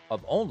offer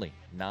of only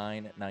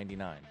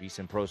 $9.99.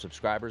 VSiN Pro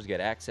subscribers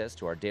get access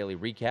to our daily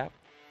recap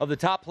of the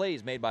top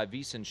plays made by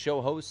VSiN show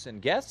hosts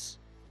and guests,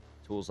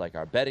 tools like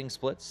our betting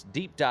splits,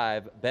 deep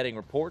dive betting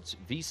reports,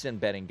 VSiN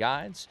betting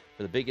guides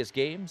for the biggest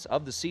games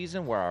of the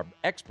season, where our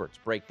experts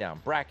break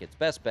down brackets,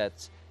 best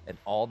bets, and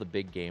all the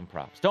big game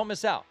props. Don't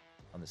miss out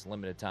on this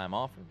limited time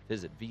offer.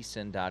 Visit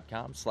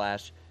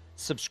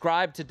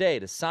vsin.com/subscribe today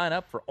to sign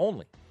up for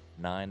only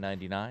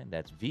 $9.99.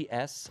 That's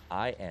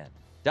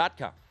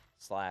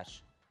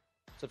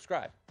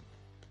VSIN.com/subscribe.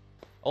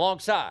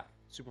 Alongside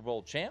Super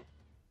Bowl champ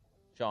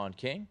Sean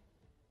King.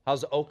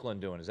 How's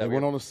Oakland doing? They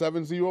went on a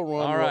 7-0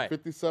 run. All right.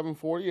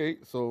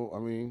 57-48. So,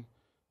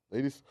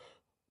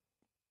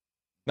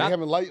 they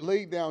haven't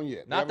laid down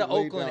yet. Not the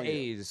Oakland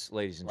A's,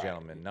 ladies and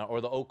gentlemen,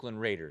 or the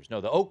Oakland Raiders. No,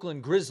 the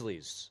Oakland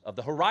Grizzlies of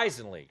the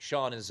Horizon League.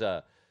 Sean is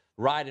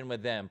riding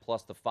with them,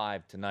 plus the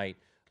 5 tonight.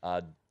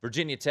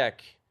 Virginia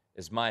Tech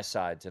is my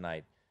side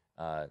tonight.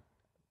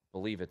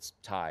 Believe it's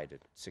tied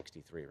at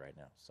 63 right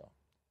now. So, I'm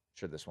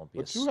sure this won't be.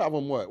 But you have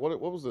them what? What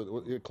was it?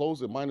 It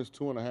closed at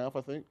 -2.5,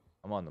 I think.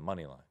 I'm on the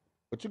money line.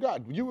 But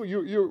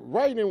you're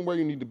right in where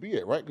you need to be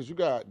at, right? Because you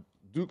got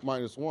Duke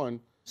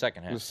 -1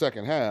 second half. In the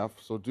second half.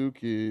 So Duke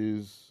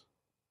is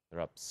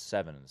they're up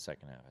 7 in the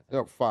second half. I think.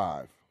 They're up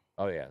 5.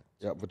 Oh yeah.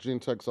 Yeah. Virginia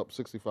Tech's up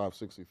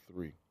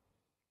 65-63.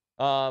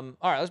 All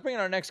right, let's bring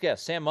in our next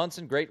guest, Sam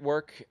Munson. Great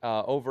work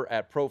over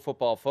at Pro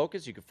Football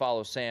Focus. You can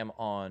follow Sam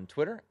on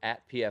Twitter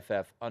at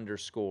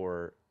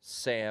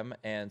PFF_Sam.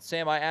 And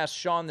Sam, I asked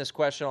Sean this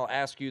question. I'll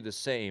ask you the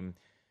same.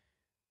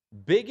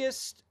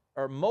 Biggest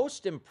or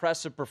most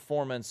impressive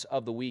performance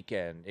of the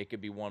weekend? It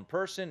could be one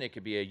person, it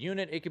could be a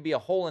unit, it could be a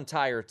whole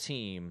entire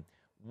team.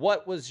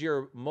 What was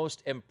your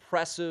most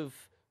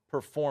impressive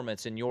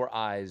performance in your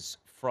eyes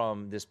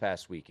from this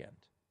past weekend?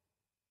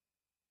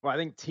 Well, I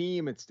think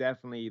team, it's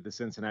definitely the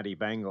Cincinnati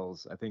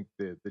Bengals. I think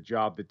the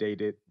job that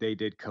they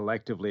did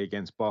collectively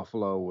against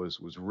Buffalo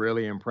was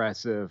really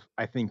impressive.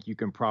 I think you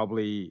can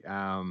probably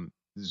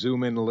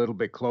zoom in a little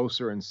bit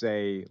closer and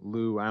say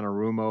Lou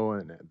Anarumo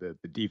and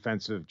the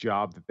defensive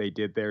job that they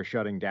did there,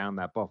 shutting down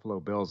that Buffalo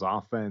Bills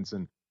offense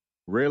and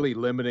really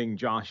limiting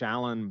Josh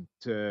Allen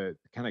to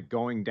kind of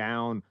going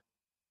down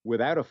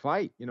without a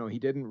fight. He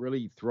didn't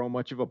really throw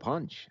much of a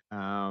punch.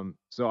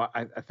 So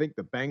I think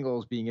the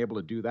Bengals being able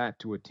to do that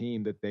to a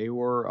team that they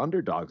were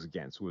underdogs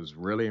against was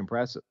really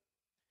impressive.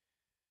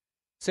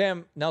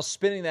 Sam, now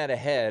spinning that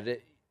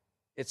ahead,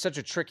 it's such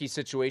a tricky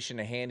situation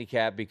to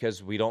handicap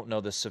because we don't know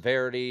the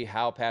severity,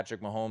 how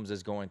Patrick Mahomes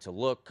is going to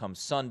look come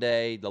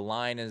Sunday. The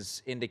line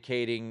is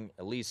indicating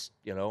at least,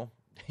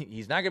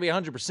 he's not going to be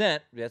 100%.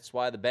 That's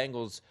why the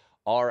Bengals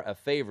are a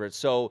favorite.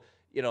 So,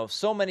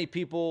 so many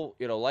people,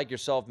 like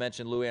yourself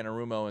mentioned Lou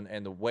Anarumo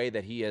and the way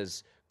that he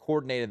has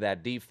coordinated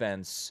that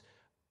defense.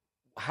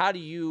 How do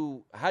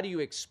you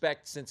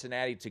expect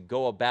Cincinnati to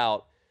go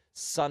about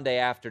Sunday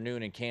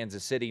afternoon in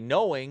Kansas City,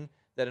 knowing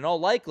that in all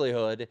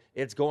likelihood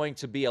it's going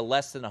to be a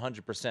less than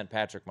 100%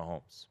 Patrick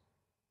Mahomes?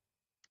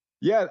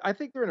 Yeah, I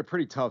think they're in a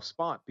pretty tough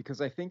spot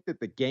because I think that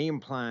the game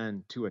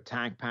plan to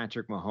attack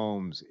Patrick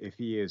Mahomes, if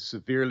he is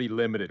severely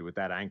limited with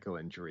that ankle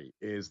injury,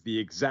 is the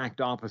exact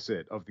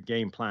opposite of the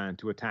game plan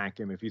to attack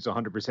him if he's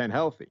 100%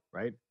 healthy,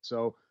 right?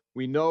 So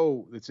we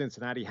know that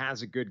Cincinnati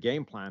has a good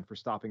game plan for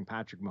stopping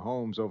Patrick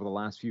Mahomes over the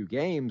last few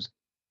games,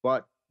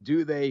 but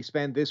do they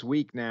spend this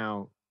week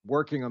now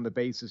working on the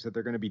basis that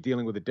they're going to be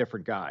dealing with a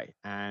different guy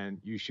and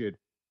you should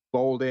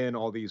fold in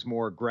all these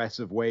more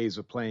aggressive ways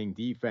of playing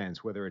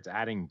defense, whether it's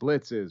adding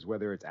blitzes,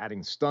 whether it's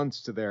adding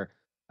stunts to their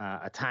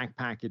attack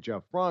package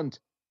up front,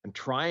 and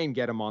try and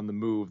get him on the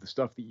move, the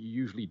stuff that you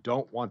usually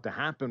don't want to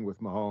happen with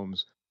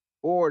Mahomes?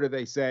 Or do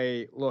they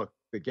say, look,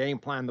 the game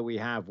plan that we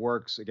have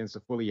works against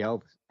a fully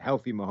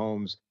healthy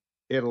Mahomes.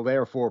 It'll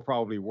therefore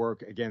probably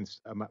work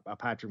against a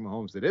Patrick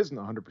Mahomes that isn't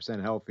 100%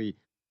 healthy.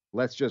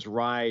 Let's just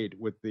ride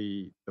with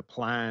the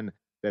plan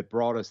that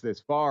brought us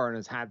this far and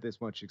has had this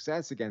much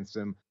success against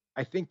him.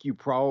 I think you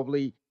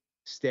probably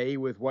stay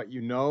with what you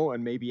know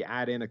and maybe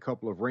add in a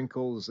couple of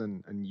wrinkles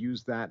and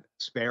use that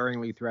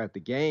sparingly throughout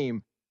the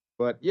game.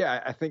 But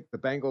yeah, I think the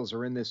Bengals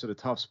are in this sort of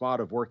tough spot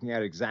of working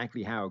out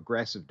exactly how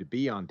aggressive to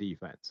be on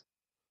defense.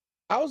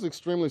 I was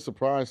extremely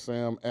surprised,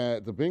 Sam,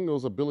 at the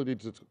Bengals' ability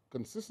to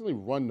consistently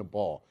run the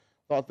ball.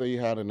 Thought they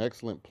had an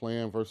excellent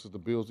plan versus the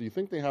Bills. Do you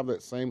think they have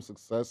that same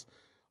success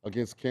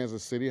against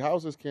Kansas City? How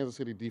has this Kansas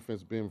City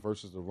defense been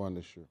versus the run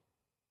this year?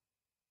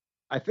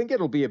 I think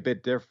it'll be a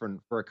bit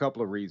different for a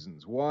couple of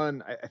reasons.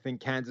 One, I think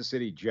Kansas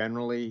City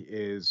generally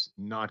is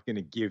not going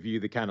to give you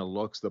the kind of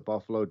looks that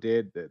Buffalo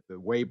did. The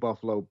way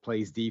Buffalo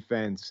plays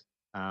defense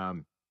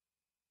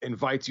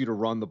invites you to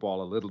run the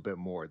ball a little bit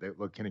more. They're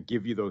going to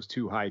give you those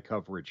two high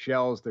coverage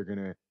shells. They're going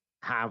to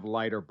have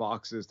lighter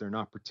boxes. They're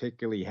not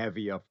particularly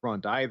heavy up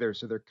front either.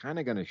 So they're kind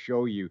of going to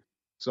show you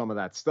some of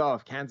that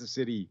stuff. Kansas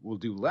City will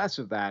do less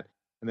of that.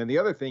 And then the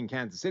other thing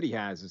Kansas City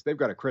has is they've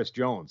got a Chris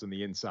Jones on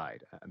the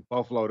inside, and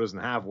Buffalo doesn't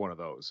have one of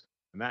those.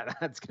 And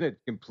that's going to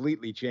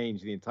completely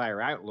change the entire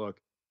outlook.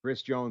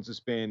 Chris Jones has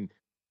been,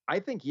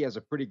 I think he has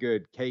a pretty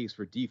good case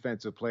for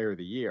Defensive Player of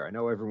the Year. I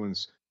know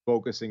everyone's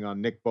focusing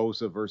on Nick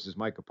Bosa versus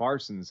Micah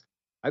Parsons.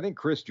 I think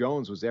Chris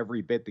Jones was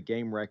every bit the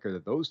game wrecker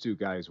that those two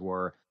guys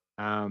were.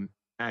 And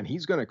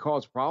he's going to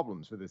cause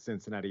problems for the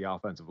Cincinnati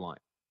offensive line.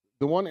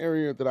 The one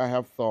area that I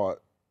have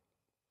thought,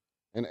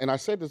 and I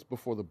said this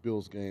before the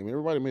Bills game,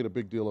 everybody made a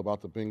big deal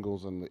about the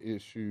Bengals and the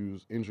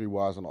issues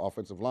injury-wise on the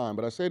offensive line,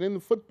 but I said in the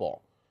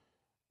football,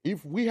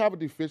 if we have a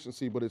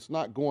deficiency but it's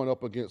not going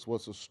up against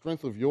what's a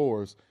strength of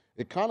yours,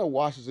 it kind of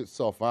washes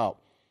itself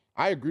out.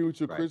 I agree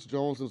with you. Right. Chris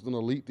Jones is an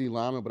elite D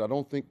lineman, but I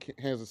don't think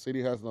Kansas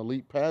City has an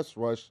elite pass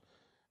rush,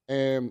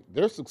 and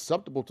they're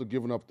susceptible to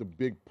giving up the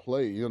big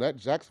play. That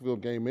Jacksonville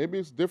game, maybe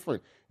it's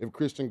different if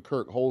Christian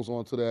Kirk holds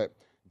on to that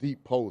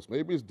deep post.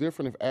 Maybe it's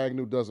different if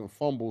Agnew doesn't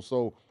fumble.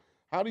 So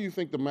how do you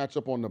think the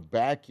matchup on the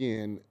back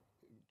end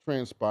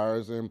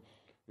transpires? And,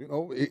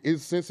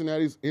 is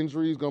Cincinnati's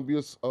injuries going to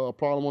be a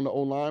problem on the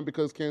O-line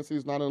because Kansas City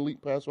is not an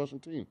elite pass rushing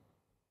team?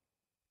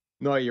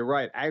 No, you're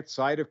right.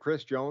 Outside of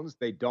Chris Jones,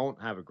 they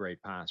don't have a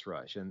great pass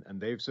rush, and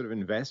they've sort of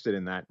invested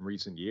in that in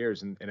recent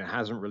years, and it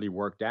hasn't really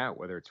worked out,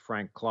 whether it's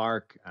Frank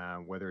Clark,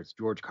 whether it's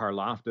George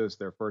Karlaftis,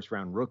 their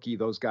first-round rookie.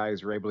 Those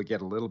guys are able to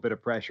get a little bit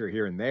of pressure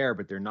here and there,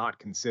 but they're not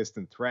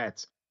consistent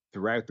threats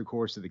throughout the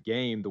course of the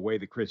game the way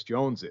that Chris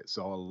Jones is.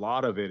 So a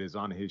lot of it is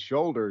on his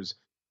shoulders,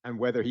 and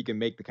whether he can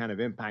make the kind of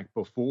impact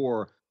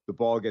before the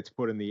ball gets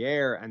put in the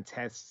air and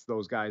tests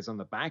those guys on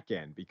the back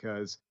end,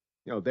 because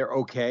they're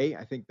okay.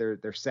 I think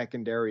their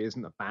secondary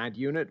isn't a bad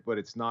unit, but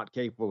it's not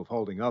capable of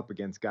holding up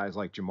against guys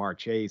like Jamar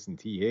Chase and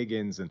T.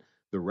 Higgins and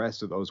the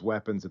rest of those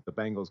weapons that the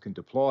Bengals can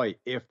deploy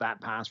if that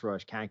pass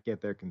rush can't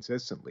get there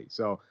consistently.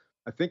 So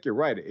I think you're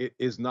right. It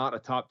is not a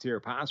top-tier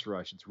pass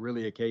rush. It's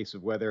really a case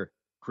of whether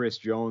Chris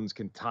Jones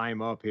can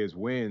time up his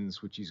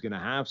wins, which he's going to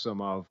have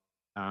some of,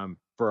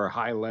 for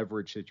high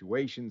leverage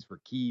situations, for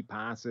key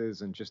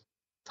passes, and just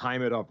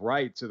time it up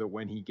right so that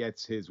when he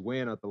gets his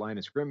win at the line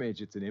of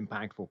scrimmage, it's an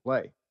impactful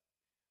play.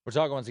 We're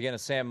talking once again to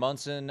Sam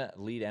Monson,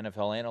 lead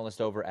NFL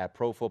analyst over at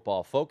Pro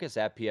Football Focus,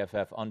 at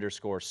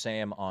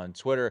PFF_Sam on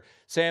Twitter.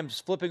 Sam's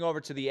flipping over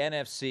to the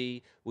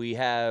NFC. We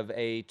have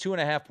a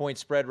 2.5-point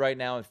spread right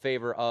now in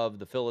favor of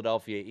the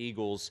Philadelphia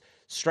Eagles.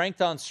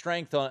 Strength on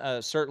strength,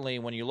 certainly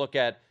when you look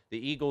at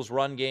the Eagles'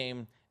 run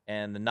game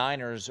and the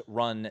Niners'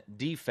 run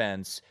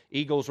defense.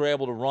 Eagles were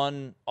able to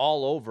run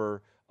all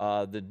over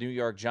the New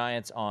York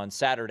Giants on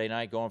Saturday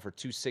night, going for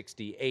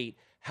 268.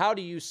 How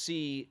do you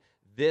see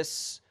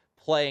this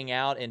playing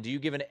out, and do you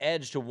give an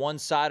edge to one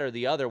side or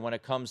the other when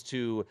it comes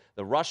to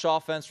the rush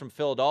offense from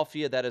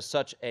Philadelphia that is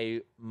such a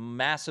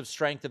massive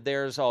strength of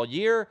theirs all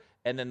year,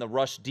 and then the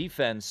rush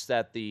defense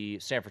that the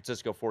San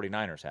Francisco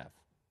 49ers have?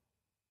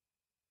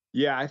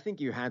 Yeah, I think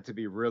you had to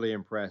be really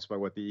impressed by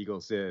what the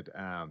Eagles did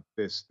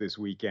this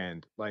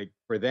weekend. Like,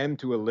 for them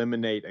to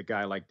eliminate a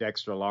guy like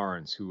Dexter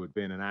Lawrence, who had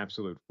been an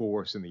absolute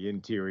force in the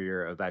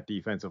interior of that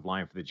defensive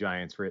line for the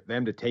Giants, for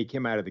them to take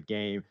him out of the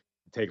game,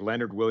 take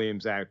Leonard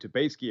Williams out, to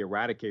basically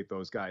eradicate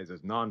those guys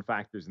as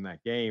non-factors in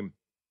that game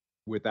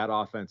with that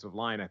offensive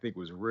line, I think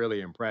was really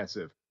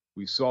impressive.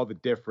 We saw the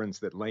difference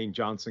that Lane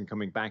Johnson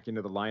coming back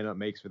into the lineup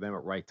makes for them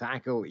at right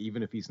tackle,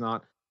 even if he's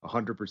not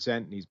 100%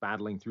 and he's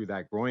battling through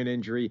that groin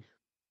injury.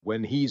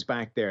 When he's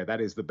back there, that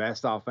is the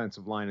best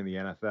offensive line in the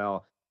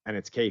NFL, and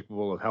it's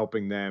capable of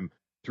helping them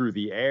through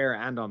the air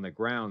and on the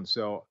ground.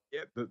 So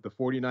the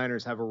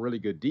 49ers have a really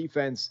good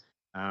defense.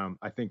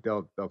 I think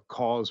they'll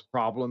cause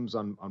problems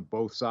on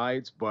both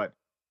sides, but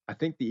I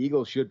think the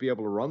Eagles should be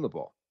able to run the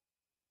ball.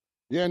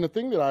 Yeah, and the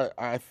thing that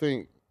I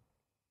think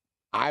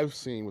I've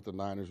seen with the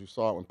Niners, you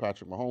saw it when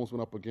Patrick Mahomes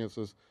went up against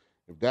us.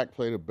 If Dak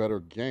played a better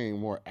game,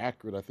 more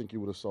accurate, I think you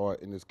would have saw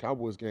it in this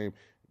Cowboys game.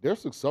 They're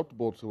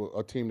susceptible to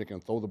a team that can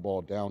throw the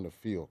ball down the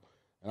field.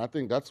 And I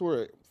think that's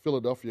where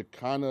Philadelphia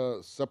kind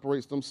of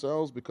separates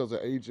themselves because of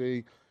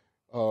A.J.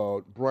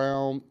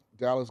 Brown,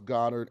 Dallas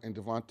Goedert, and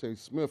Devontae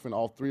Smith, and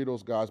all three of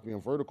those guys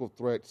being vertical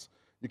threats.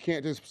 You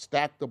can't just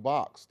stack the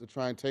box to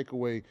try and take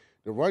away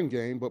the run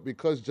game, but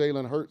because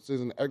Jalen Hurts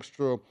is an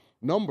extra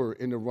number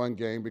in the run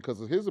game,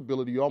 because of his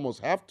ability, you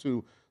almost have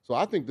to. So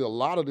I think that a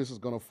lot of this is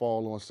going to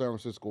fall on San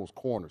Francisco's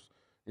corners,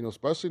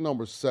 especially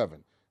number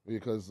 7,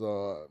 because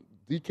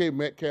DK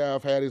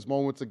Metcalf had his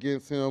moments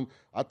against him.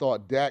 I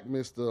thought Dak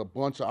missed a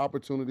bunch of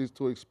opportunities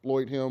to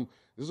exploit him.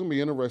 This is going to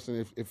be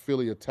interesting if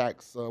Philly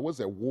attacks, what's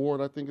that, Ward,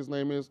 I think his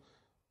name is?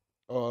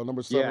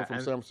 Number 7 from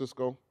San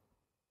Francisco.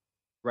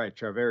 Right,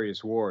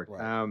 Charvarius Ward.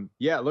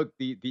 Right. Look,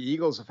 the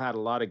Eagles have had a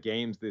lot of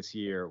games this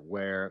year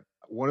where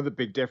one of the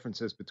big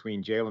differences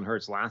between Jalen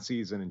Hurts last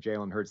season and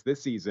Jalen Hurts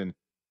this season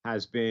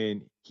has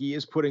been he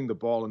is putting the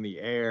ball in the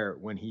air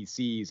when he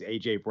sees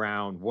A.J.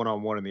 Brown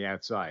one-on-one on the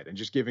outside and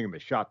just giving him a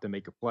shot to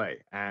make a play.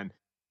 And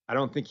I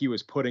don't think he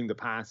was putting the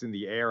pass in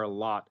the air a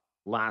lot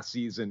last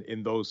season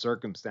in those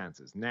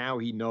circumstances. Now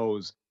he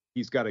knows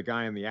he's got a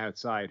guy on the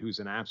outside who's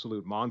an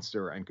absolute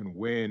monster and can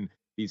win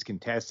these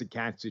contested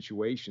catch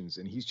situations,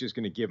 and he's just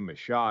going to give him a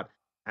shot.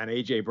 And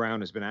A.J.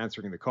 Brown has been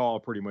answering the call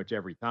pretty much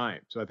every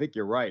time. So I think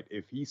you're right.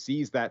 If he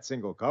sees that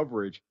single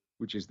coverage,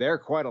 which is there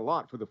quite a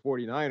lot for the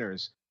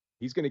 49ers,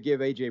 he's going to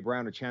give A.J.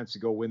 Brown a chance to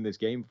go win this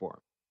game for him.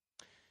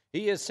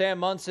 He is Sam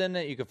Monson.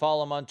 You can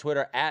follow him on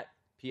Twitter at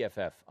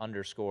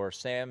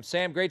PFF_Sam.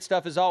 Sam, great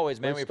stuff as always,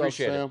 man. We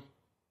appreciate it.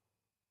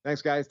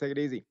 Thanks, guys. Take it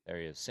easy. There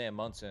he is, Sam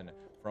Monson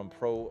from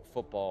Pro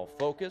Football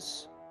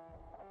Focus.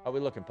 How are we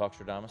looking,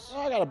 Puckstradamus?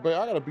 I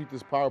gotta beat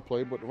this power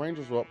play, but the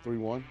Rangers are up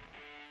 3-1.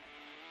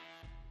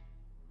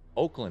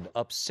 Oakland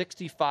up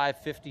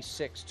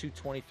 65-56,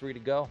 2:23 to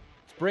go.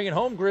 Let's bring it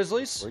home,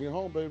 Grizzlies. Bring it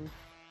home, baby.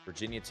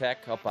 Virginia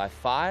Tech up by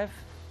 5.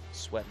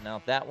 Sweating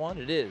out that one.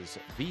 It is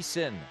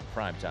VSiN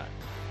Primetime.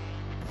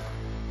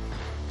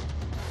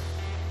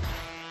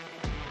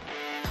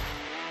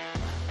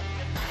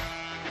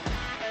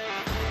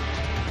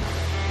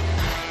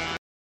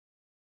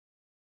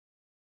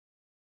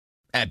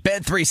 At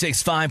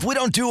Bet365, we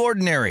don't do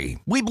ordinary.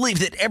 We believe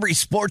that every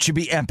sport should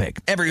be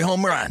epic. Every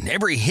home run,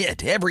 every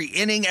hit, every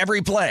inning,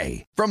 every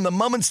play. From the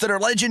moments that are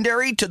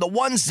legendary to the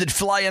ones that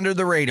fly under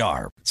the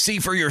radar. See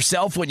for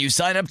yourself when you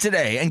sign up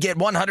today and get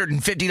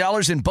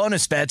 $150 in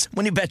bonus bets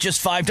when you bet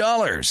just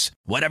 $5.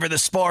 Whatever the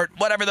sport,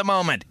 whatever the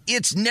moment,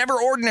 it's never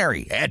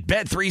ordinary at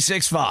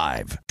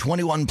Bet365.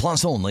 21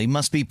 plus only.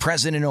 Must be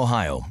present in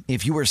Ohio.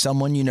 If you or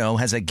someone you know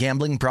has a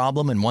gambling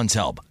problem and wants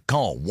help,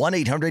 call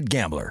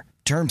 1-800-GAMBLER.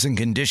 Terms and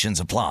conditions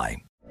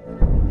apply.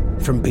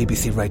 From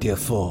BBC Radio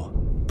 4,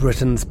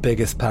 Britain's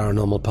biggest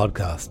paranormal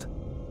podcast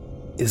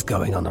is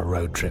going on a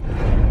road trip.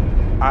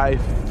 I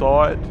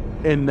thought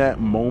in that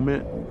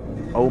moment,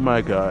 oh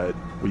my God,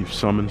 we've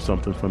summoned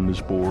something from this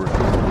board.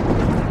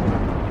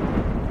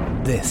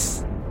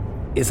 This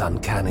is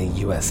Uncanny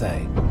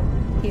USA.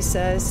 He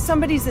says,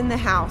 somebody's in the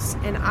house,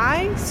 and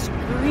I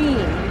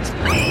screamed.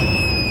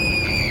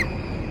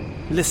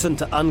 Listen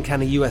to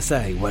Uncanny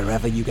USA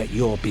wherever you get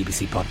your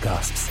BBC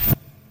podcasts,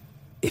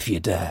 if you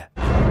dare.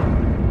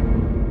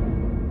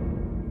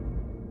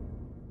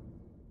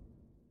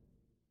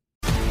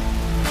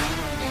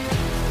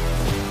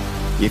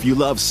 If you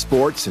love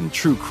sports and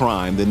true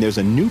crime, then there's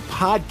a new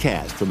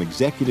podcast from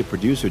executive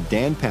producer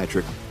Dan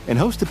Patrick and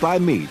hosted by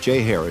me,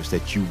 Jay Harris,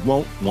 that you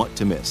won't want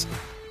to miss.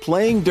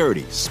 Playing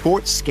Dirty: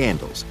 Sports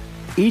Scandals.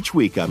 Each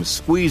week, I'm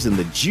squeezing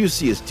the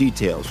juiciest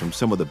details from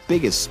some of the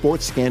biggest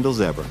sports scandals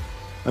ever.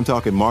 I'm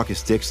talking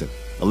Marcus Dixon,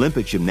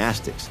 Olympic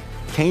gymnastics,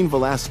 Cain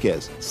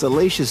Velasquez,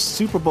 salacious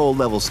Super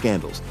Bowl-level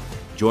scandals.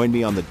 Join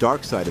me on the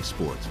dark side of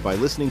sports by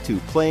listening to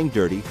Playing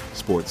Dirty: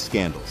 Sports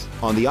Scandals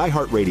on the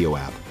iHeartRadio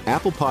app,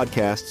 Apple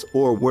Podcasts,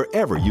 or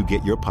wherever you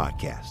get your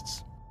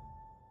podcasts.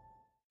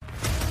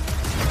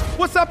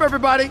 What's up,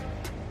 everybody?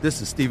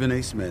 This is Stephen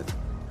A. Smith.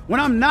 When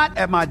I'm not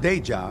at my day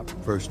job,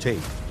 First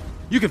Take,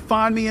 you can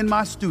find me in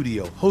my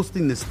studio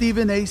hosting the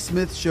Stephen A.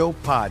 Smith Show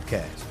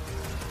podcast.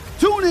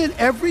 Tune in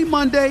every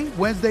Monday,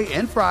 Wednesday,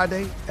 and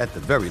Friday, at the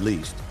very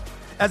least,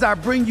 as I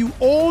bring you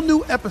all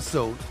new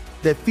episodes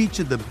that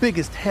feature the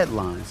biggest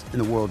headlines in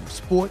the world of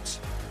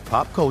sports,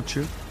 pop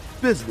culture,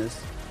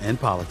 business, and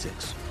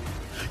politics.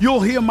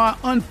 You'll hear my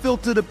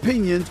unfiltered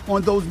opinions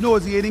on those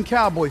nauseating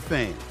Cowboy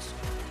fans,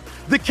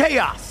 the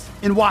chaos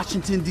in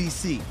Washington,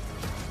 D.C.,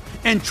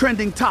 and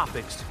trending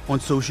topics on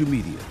social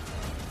media,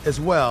 as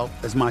well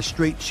as my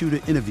straight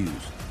shooter interviews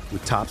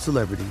with top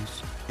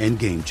celebrities and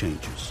game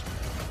changers.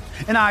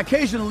 And I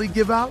occasionally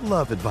give out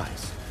love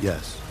advice.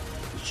 Yes,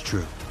 it's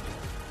true.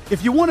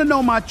 If you want to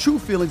know my true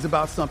feelings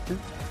about something,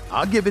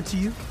 I'll give it to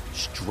you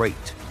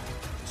straight.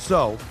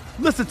 So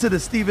listen to the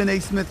Stephen A.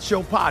 Smith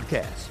Show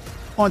podcast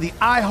on the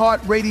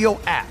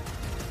iHeartRadio app,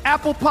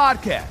 Apple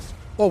Podcasts,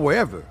 or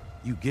wherever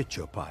you get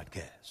your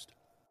podcast.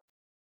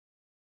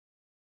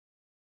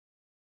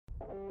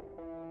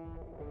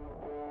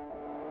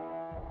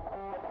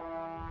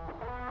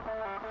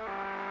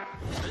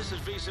 This is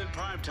VSiN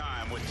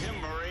Primetime with Tim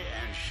Murray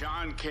and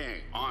Sean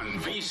King on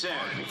VSiN,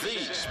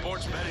 the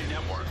Sports Betting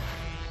Network.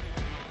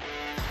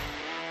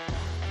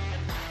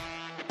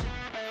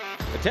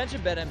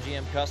 Attention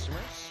BetMGM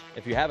customers,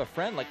 if you have a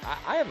friend, like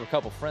I have a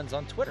couple friends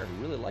on Twitter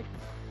who really like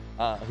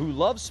me, who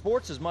love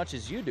sports as much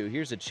as you do,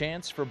 here's a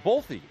chance for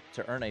both of you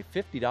to earn a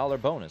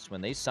 $50 bonus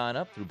when they sign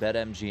up through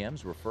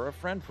BetMGM's Refer a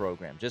Friend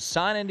program. Just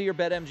sign into your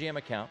BetMGM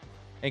account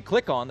and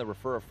click on the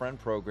Refer a Friend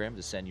program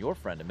to send your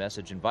friend a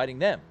message inviting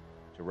them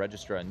to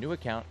register a new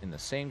account in the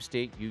same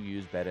state you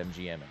use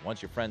BetMGM. And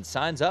once your friend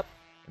signs up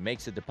and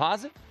makes a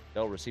deposit,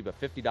 they'll receive a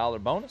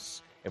 $50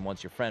 bonus. And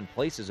once your friend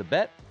places a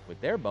bet with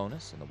their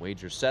bonus and the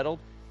wager's settled,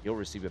 you'll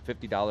receive a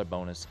 $50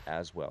 bonus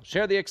as well.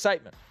 Share the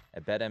excitement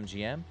at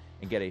BetMGM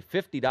and get a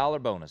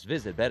 $50 bonus.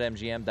 Visit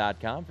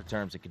BetMGM.com for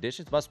terms and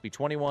conditions. Must be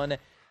 21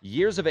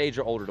 years of age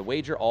or older to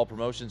wager. All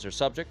promotions are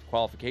subject to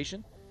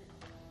qualification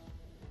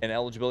and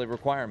eligibility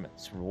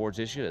requirements. Rewards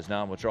issued as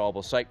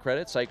non-withdrawable site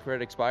credit. Site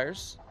credit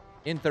expires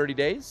in 30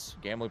 days.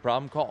 Gambling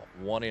problem? Call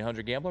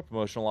 1-800-GAMBLER.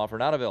 Promotional offer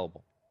not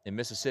available in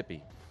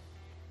Mississippi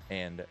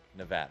and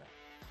Nevada.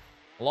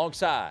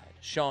 Alongside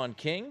Sean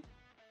King,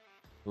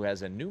 who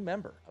has a new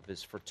member of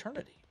his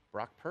fraternity,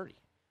 Brock Purdy.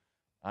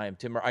 I am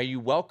Tim. Are you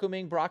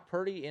welcoming Brock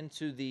Purdy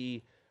into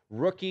the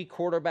rookie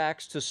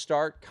quarterbacks to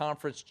start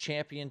conference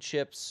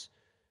championships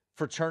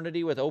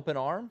fraternity with open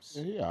arms?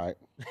 Yeah, all right.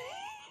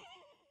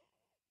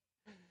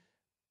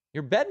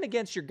 You're betting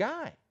against your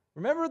guy.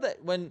 Remember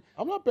that when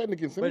I'm not betting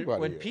against anybody.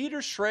 When Peter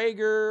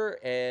Schrager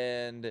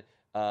and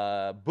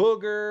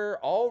Booger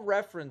all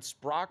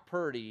referenced Brock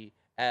Purdy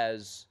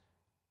as,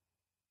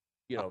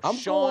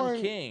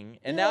 Sean King,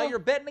 and now you're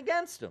betting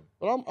against him.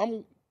 But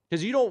I'm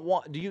because you don't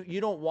want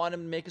you don't want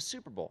him to make a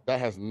Super Bowl. That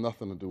has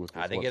nothing to do with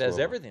this. I think it has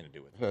everything to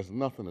do with it. It has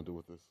nothing to do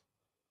with this.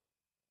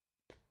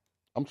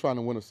 I'm trying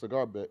to win a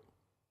cigar bet,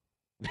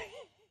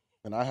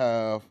 and I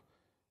have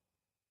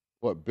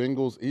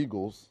Bengals,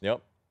 Eagles.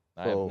 Yep.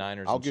 I have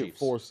Niners I'll and get Chiefs.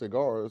 4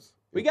 cigars.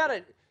 We got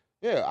it.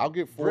 Yeah, I'll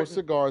get 4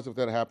 cigars if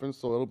that happens,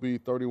 so it'll be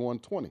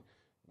 31-20.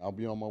 I'll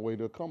be on my way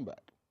to a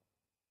comeback.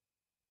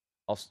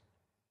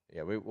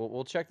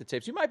 We'll check the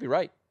tapes. You might be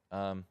right.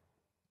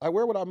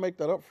 Where would I make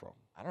that up from?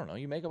 I don't know.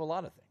 You make up a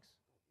lot of things.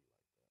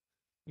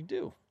 You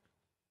do.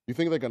 You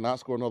think they could not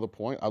score another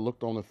point? I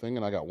looked on the thing,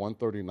 and I got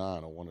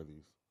 139 on one of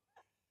these.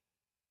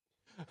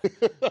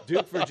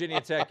 Duke Virginia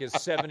Tech is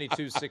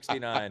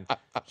 72-69.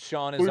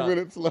 Sean is 3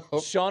 minutes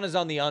left. Sean is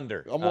on the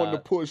under. I'm on the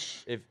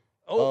push. And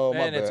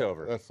it's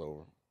over. That's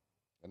over.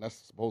 And that's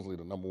supposedly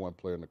the number 1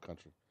 player in the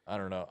country. I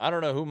don't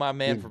know who my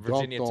man for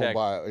Virginia Tech.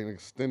 By an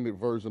extended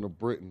version of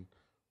Britain.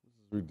 This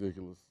is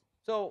ridiculous.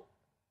 So,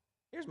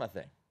 here's my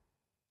thing.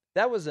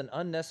 That was an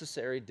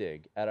unnecessary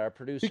dig at our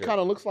producer. He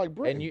kind of looks like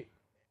Britain.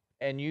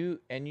 And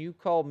you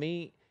call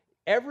me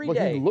every day.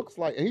 But he looks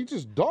like, and he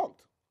just dunked.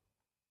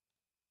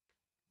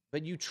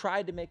 But you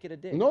tried to make it a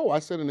dig. No, I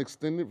said an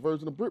extended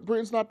version of Britain.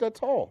 Britain's not that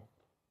tall.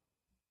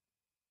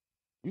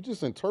 You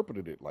just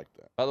interpreted it like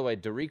that. By the way,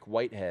 Dariq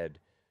Whitehead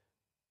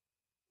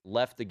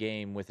left the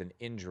game with an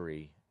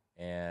injury,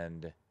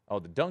 and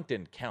the dunk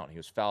didn't count. He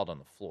was fouled on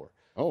the floor.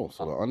 Oh,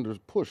 so the under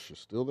push is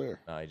still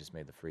there. No, he just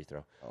made the free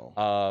throw.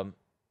 Oh.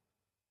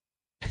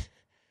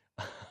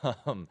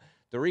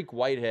 Dariq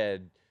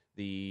Whitehead,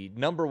 the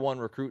number 1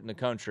 recruit in the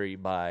country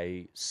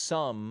by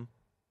some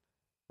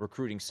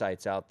recruiting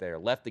sites out there,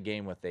 left the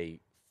game with a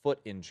foot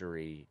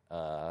injury,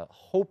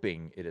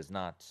 hoping it is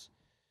not.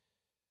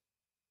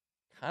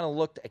 Kind of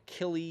looked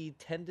Achilles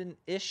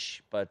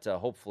tendon-ish, but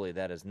hopefully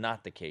that is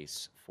not the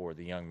case for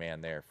the young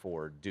man there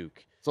for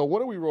Duke. So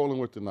what are we rolling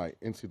with tonight,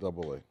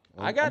 NCAA?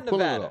 I got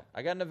Nevada.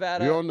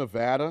 You're on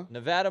Nevada?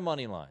 Nevada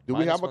money line. Do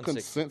we have a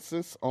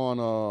consensus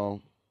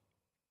on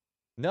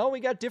No, we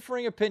got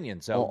differing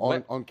opinions.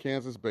 on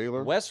Kansas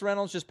Baylor? Wes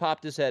Reynolds just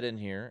popped his head in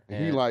here.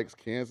 And he likes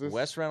Kansas.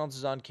 Wes Reynolds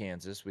is on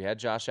Kansas. We had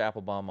Josh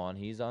Applebaum on.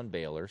 He's on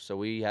Baylor. So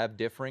we have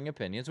differing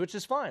opinions, which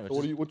is fine.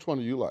 Which one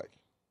do you like?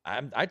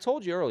 I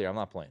told you earlier I'm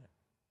not playing it.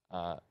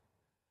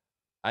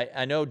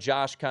 I know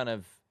Josh kind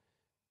of,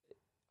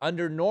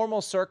 under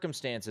normal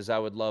circumstances, I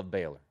would love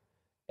Baylor.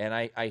 And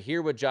I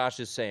hear what Josh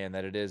is saying,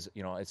 that it is,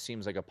 it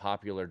seems like a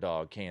popular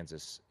dog,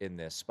 Kansas, in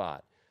this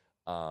spot.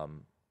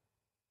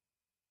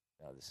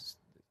 This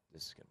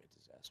is going to be a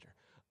disaster.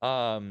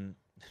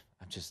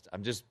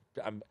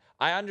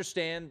 I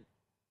understand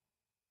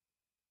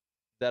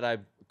that I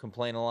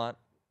complain a lot.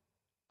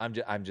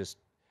 I'm just,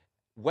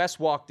 Wes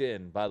walked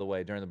in, by the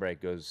way, during the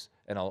break, goes,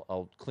 and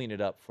I'll clean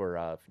it up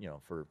for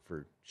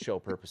show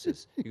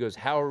purposes. He goes,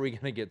 how are we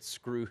going to get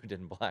screwed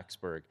in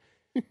Blacksburg?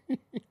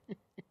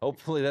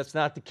 Hopefully that's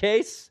not the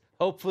case.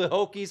 Hopefully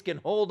Hokies can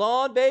hold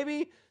on,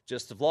 baby.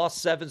 Just have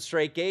lost 7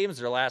 straight games.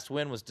 Their last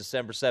win was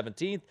December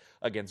 17th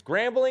against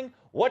Grambling.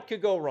 What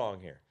could go wrong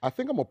here? I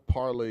think I'm going to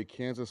parlay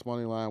Kansas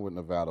money line with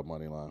Nevada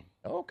money line.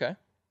 Oh, okay.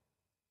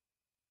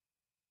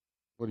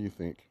 What do you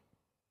think?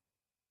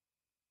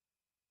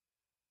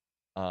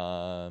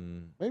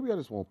 Maybe I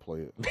just won't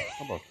play it.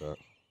 How about that?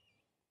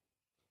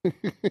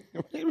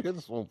 Maybe I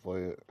just won't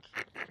play it.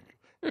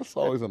 That's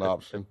always an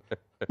option.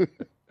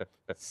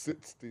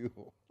 Sit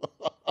still.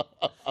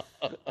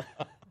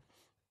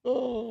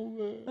 Oh,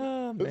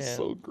 man. That's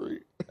so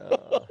great.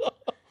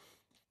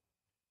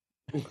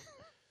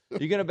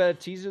 You going to bet a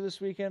teaser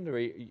this weekend, or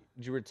did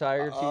you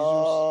retire your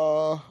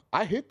teasers?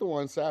 I hit the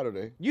one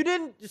Saturday. You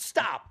didn't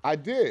stop. I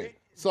did.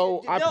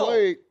 So I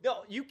played.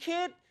 No, you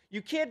can't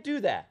do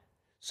that.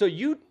 So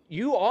you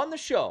on the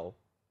show,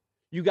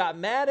 you got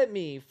mad at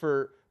me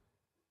for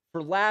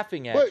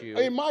laughing at you.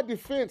 In my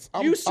defense,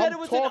 you said it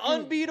was an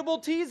unbeatable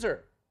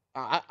teaser.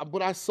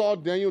 But I saw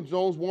Daniel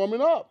Jones warming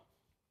up,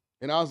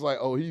 and I was like,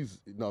 "Oh, he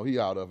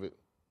out of it."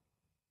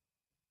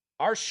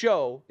 Our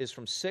show is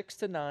from 6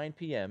 to 9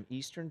 p.m.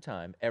 Eastern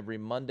Time every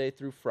Monday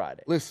through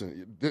Friday.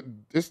 Listen,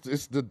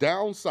 it's the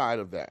downside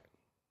of that.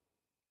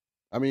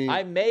 I mean,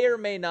 I may or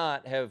may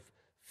not have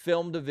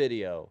filmed a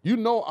video.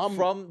 I'm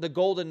from the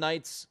Golden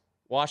Knights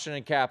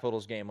Washington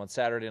Capitals game on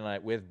Saturday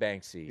night with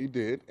Banksy. He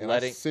did, and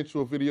I sent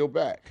you a video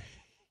back.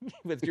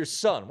 With your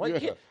son. Why,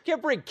 you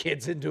can't bring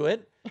kids into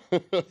it.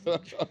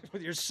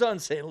 With your son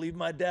saying, leave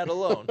my dad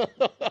alone.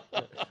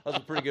 That was a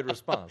pretty good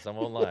response. I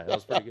won't lie. That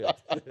was pretty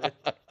good.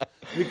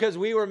 Because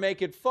we were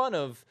making fun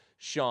of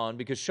Sean,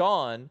 because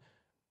Sean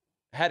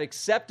had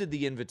accepted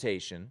the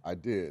invitation. I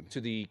did.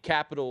 To the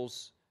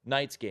Capitals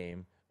Knights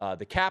game.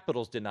 The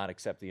Capitals did not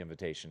accept the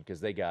invitation because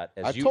they got,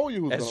 as you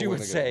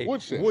would say,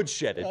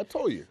 woodshedded. Yeah, I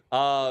told you.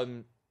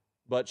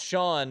 But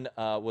Sean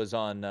was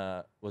on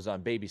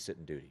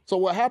babysitting duty. So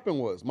what happened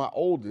was my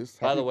oldest.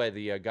 By the way,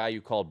 the guy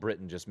you called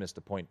Britain just missed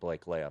a point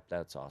blank layup.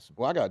 That's awesome.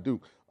 Well, I got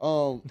Duke.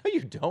 No,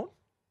 you don't.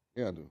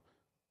 Yeah, I do.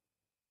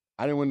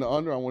 I didn't win the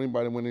under. I don't want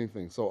anybody to win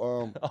anything.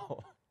 So,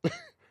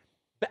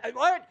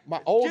 what? My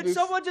oldest. Did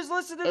someone just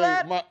listen to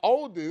that? My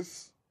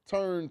oldest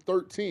turned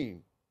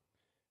 13.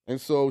 And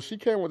so she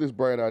came with this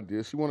bright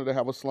idea. She wanted to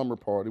have a slumber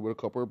party with a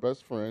couple of her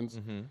best friends.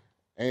 Mm-hmm.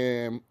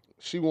 And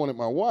she wanted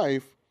my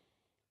wife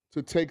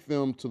to take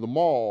them to the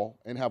mall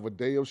and have a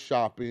day of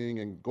shopping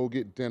and go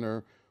get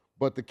dinner.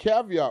 But the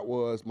caveat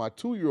was my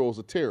 2-year-old's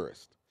a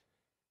terrorist.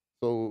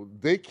 So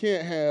they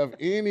can't have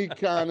any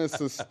kind of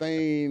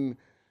sustained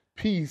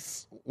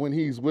peace when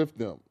he's with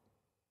them.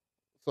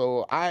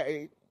 So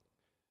I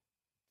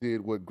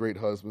did what great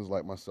husbands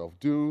like myself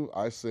do.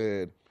 I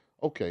said,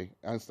 okay,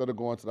 instead of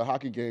going to the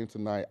hockey game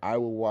tonight, I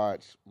will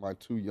watch my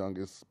 2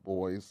 youngest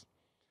boys,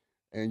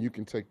 and you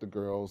can take the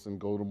girls and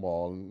go to the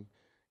mall and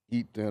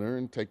eat dinner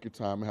and take your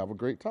time and have a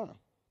great time.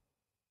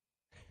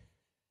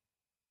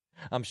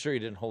 I'm sure you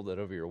didn't hold that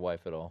over your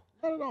wife at all.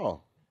 Not at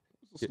all.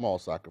 It's a small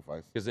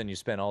sacrifice. Because then you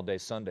spent all day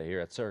Sunday here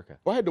at Circa.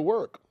 Well, I had to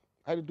work.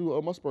 I had to do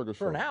a Musburger show.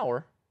 For an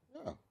hour?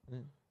 Yeah.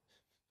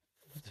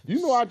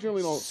 You know I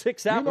generally don't.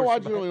 6 hours. You know I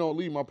generally don't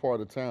leave my part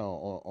of town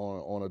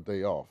on a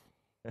day off.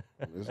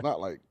 It's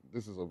not like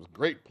this is a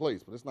great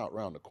place, but it's not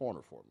around the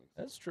corner for me.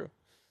 That's true.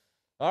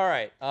 All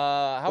right.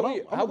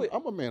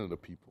 I'm a man of the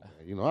people,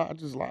 man. You know, I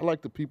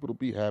like the people to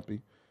be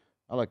happy.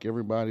 I like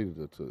everybody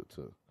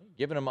to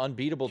giving them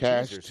unbeatable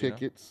cash teasers,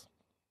 tickets.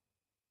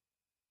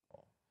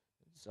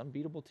 It's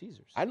unbeatable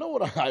teasers. I know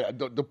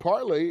what the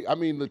parlay. I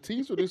mean, the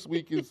teaser this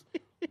week is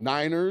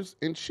Niners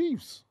and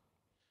Chiefs.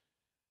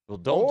 Well,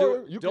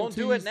 don't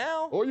do it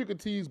now. Or you can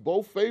tease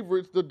both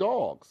favorites, the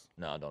dogs.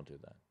 No, don't do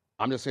that.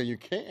 I'm just saying you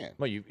can.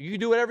 Well, you can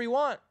do whatever you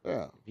want.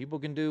 Yeah. People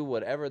can do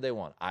whatever they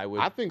want. I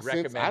think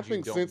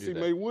Cincy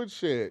may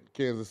woodshed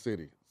Kansas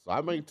City. So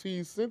I may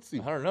tease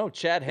Cincy. I don't know.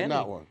 Chad Henne.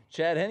 Not one.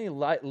 Chad Henne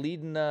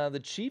leading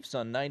the Chiefs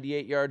on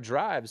 98-yard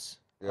drives.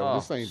 Yeah,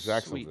 this ain't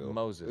Jacksonville. Sweet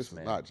Moses, this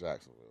man. Is not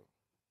Jacksonville.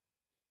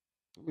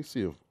 Let me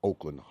see if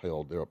Oakland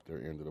held their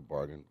end of the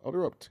bargain. Oh,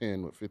 they're up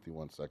 10 with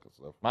 51 seconds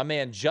left. My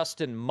man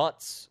Justin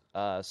Mutz,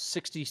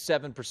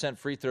 67%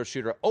 free throw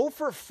shooter, 0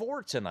 for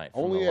 4 tonight.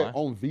 Only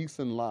on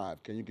VSiN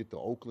Live can you get the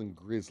Oakland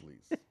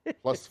Grizzlies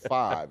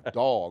 +5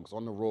 dogs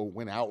on the road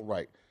win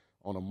outright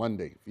on a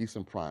Monday.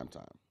 VSiN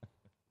primetime.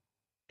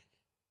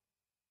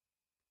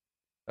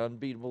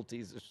 Unbeatable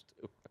teasers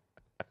too.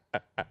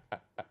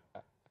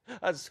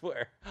 I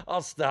swear,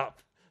 I'll stop.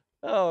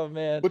 Oh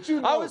man! But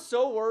I was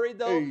so worried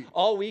though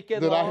all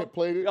weekend long. I had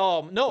played it.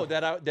 Oh no,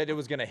 that it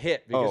was gonna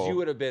hit because you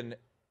would have been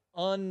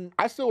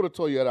I still would have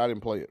told you that I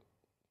didn't play it.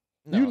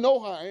 No. You know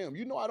how I am.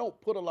 You know I don't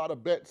put a lot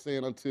of bets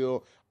in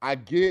until I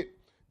get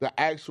the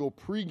actual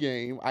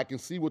pregame. I can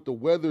see what the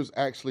weather's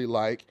actually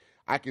like.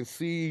 I can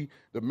see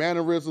the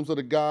mannerisms of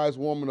the guys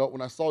warming up.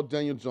 When I saw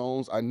Daniel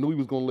Jones, I knew he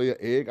was going to lay an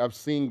egg. I've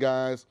seen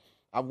guys.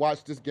 I've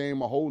watched this game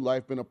my whole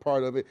life, been a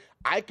part of it.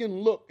 I can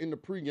look in the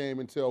pregame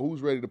and tell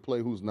who's ready to play,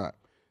 who's not.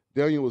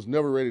 Daniel was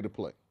never ready to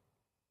play.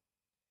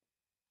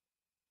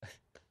 I'm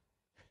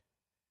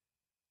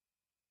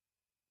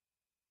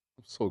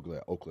so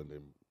glad Oakland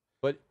didn't.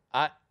 But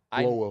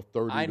blow a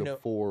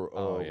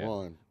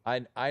 30-4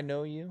 run. I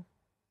know you,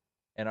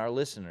 and our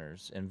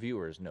listeners and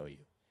viewers know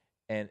you.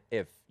 And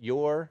if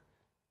your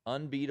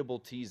unbeatable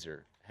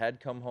teaser had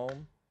come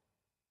home,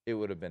 it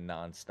would have been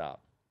nonstop.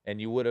 And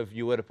you would have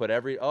put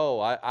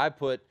I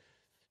put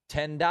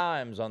 10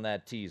 dimes on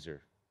that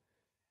teaser.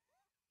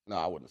 No,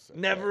 I wouldn't have said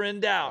Never in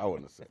doubt. I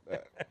wouldn't have said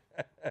that.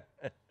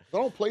 I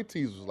don't play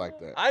teasers like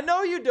that. I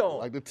know you don't.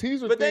 Like the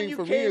teaser but thing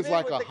for me is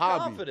like a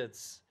hobby.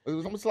 Confidence.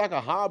 It's like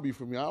a hobby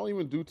for me. I don't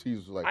even do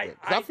teasers like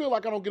that. 'Cause I feel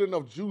like I don't get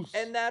enough juice.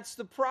 And that's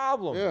the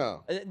problem. Yeah.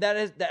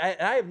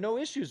 I have no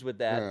issues with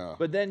that. Yeah.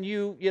 But then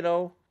you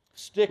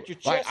stick your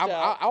chest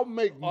out. I'll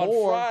make on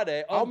more.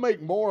 Friday. I'll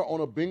make more on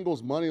a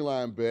Bengals money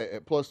line bet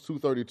at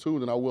 +232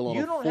 than I will on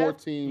a 7-point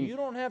teaser. You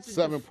don't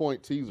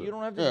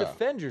have to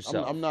defend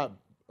yourself. I'm not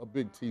a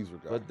big teaser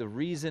guy. But the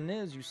reason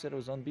is you said it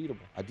was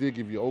unbeatable. I did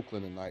give you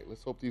Oakland tonight.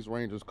 Let's hope these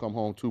Rangers come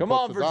home too. Come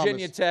on,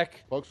 Virginia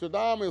Tech.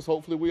 Puckstradamus.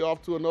 Hopefully we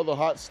off to another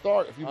hot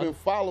start. If you've been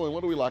following,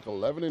 what are we, like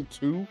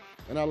 11-2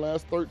 in our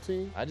last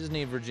 13? I just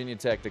need Virginia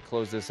Tech to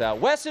close this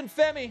out. Wes and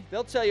Femi,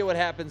 they'll tell you what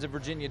happens at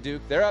Virginia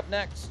Duke. They're up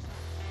next.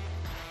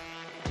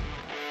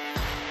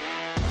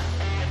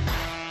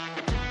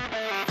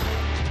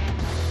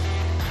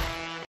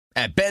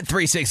 At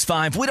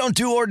Bet365, we don't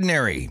do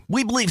ordinary.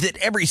 We believe that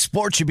every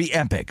sport should be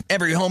epic.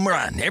 Every home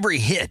run, every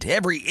hit,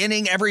 every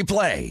inning, every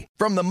play.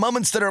 From the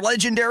moments that are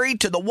legendary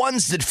to the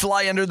ones that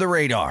fly under the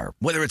radar.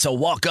 Whether it's a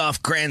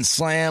walk-off grand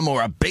slam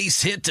or a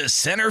base hit to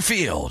center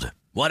field.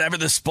 Whatever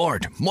the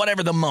sport,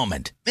 whatever the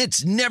moment.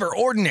 It's never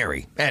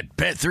ordinary at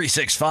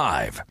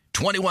Bet365.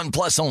 21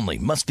 plus only.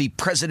 Must be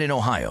present in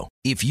Ohio.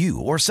 If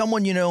you or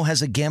someone you know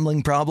has a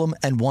gambling problem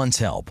and wants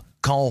help,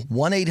 call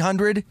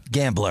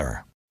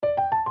 1-800-GAMBLER.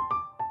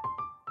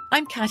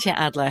 I'm Katya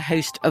Adler,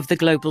 host of The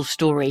Global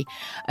Story.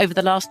 Over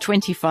the last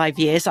 25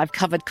 years, I've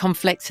covered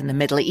conflicts in the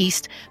Middle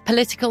East,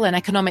 political and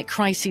economic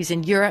crises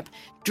in Europe,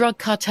 drug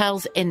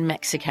cartels in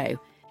Mexico.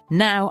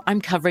 Now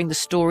I'm covering the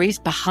stories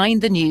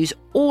behind the news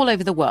all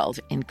over the world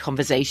in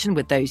conversation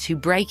with those who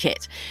break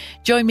it.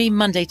 Join me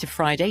Monday to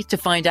Friday to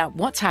find out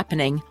what's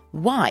happening,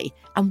 why,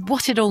 and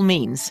what it all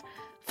means.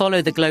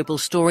 Follow The Global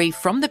Story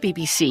from the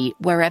BBC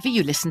wherever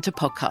you listen to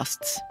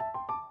podcasts.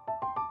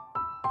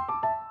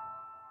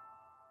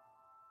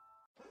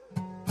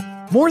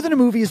 More Than a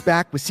Movie is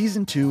back with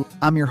Season 2.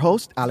 I'm your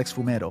host, Alex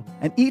Fumero.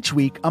 And each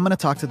week, I'm going to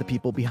talk to the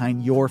people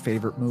behind your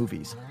favorite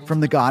movies. From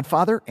The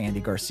Godfather,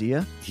 Andy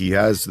Garcia. He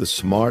has the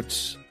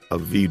smarts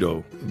of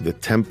Vito, the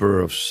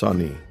temper of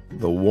Sonny,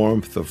 the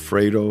warmth of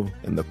Fredo,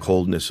 and the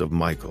coldness of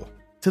Michael.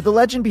 To the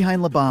legend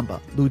behind La Bamba,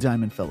 Lou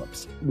Diamond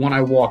Phillips. When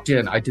I walked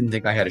in, I didn't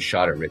think I had a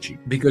shot at Richie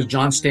because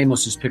John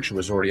Stamos' picture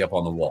was already up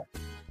on the wall.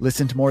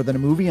 Listen to More Than a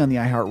Movie on the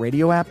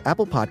iHeartRadio app,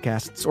 Apple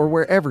Podcasts, or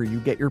wherever you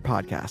get your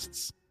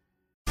podcasts.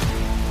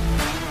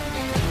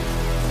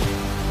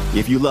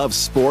 If you love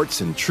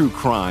sports and true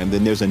crime,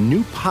 then there's a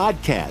new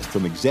podcast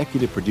from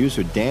executive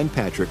producer Dan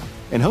Patrick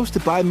and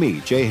hosted by me,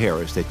 Jay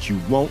Harris, that you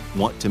won't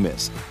want to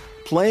miss.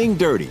 Playing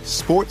Dirty: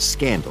 Sports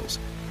Scandals.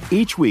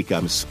 Each week,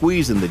 I'm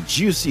squeezing the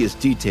juiciest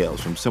details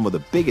from some of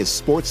the biggest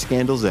sports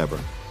scandals ever.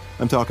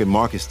 I'm talking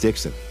Marcus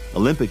Dixon,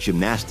 Olympic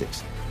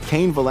gymnastics,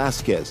 Cain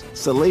Velasquez,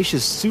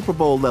 salacious Super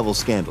Bowl-level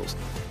scandals.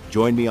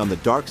 Join me on the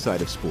dark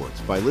side of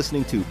sports by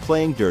listening to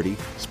Playing Dirty: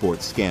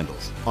 Sports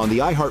Scandals on the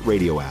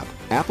iHeartRadio app,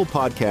 Apple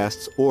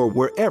Podcasts, or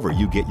wherever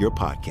you get your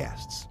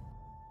podcasts.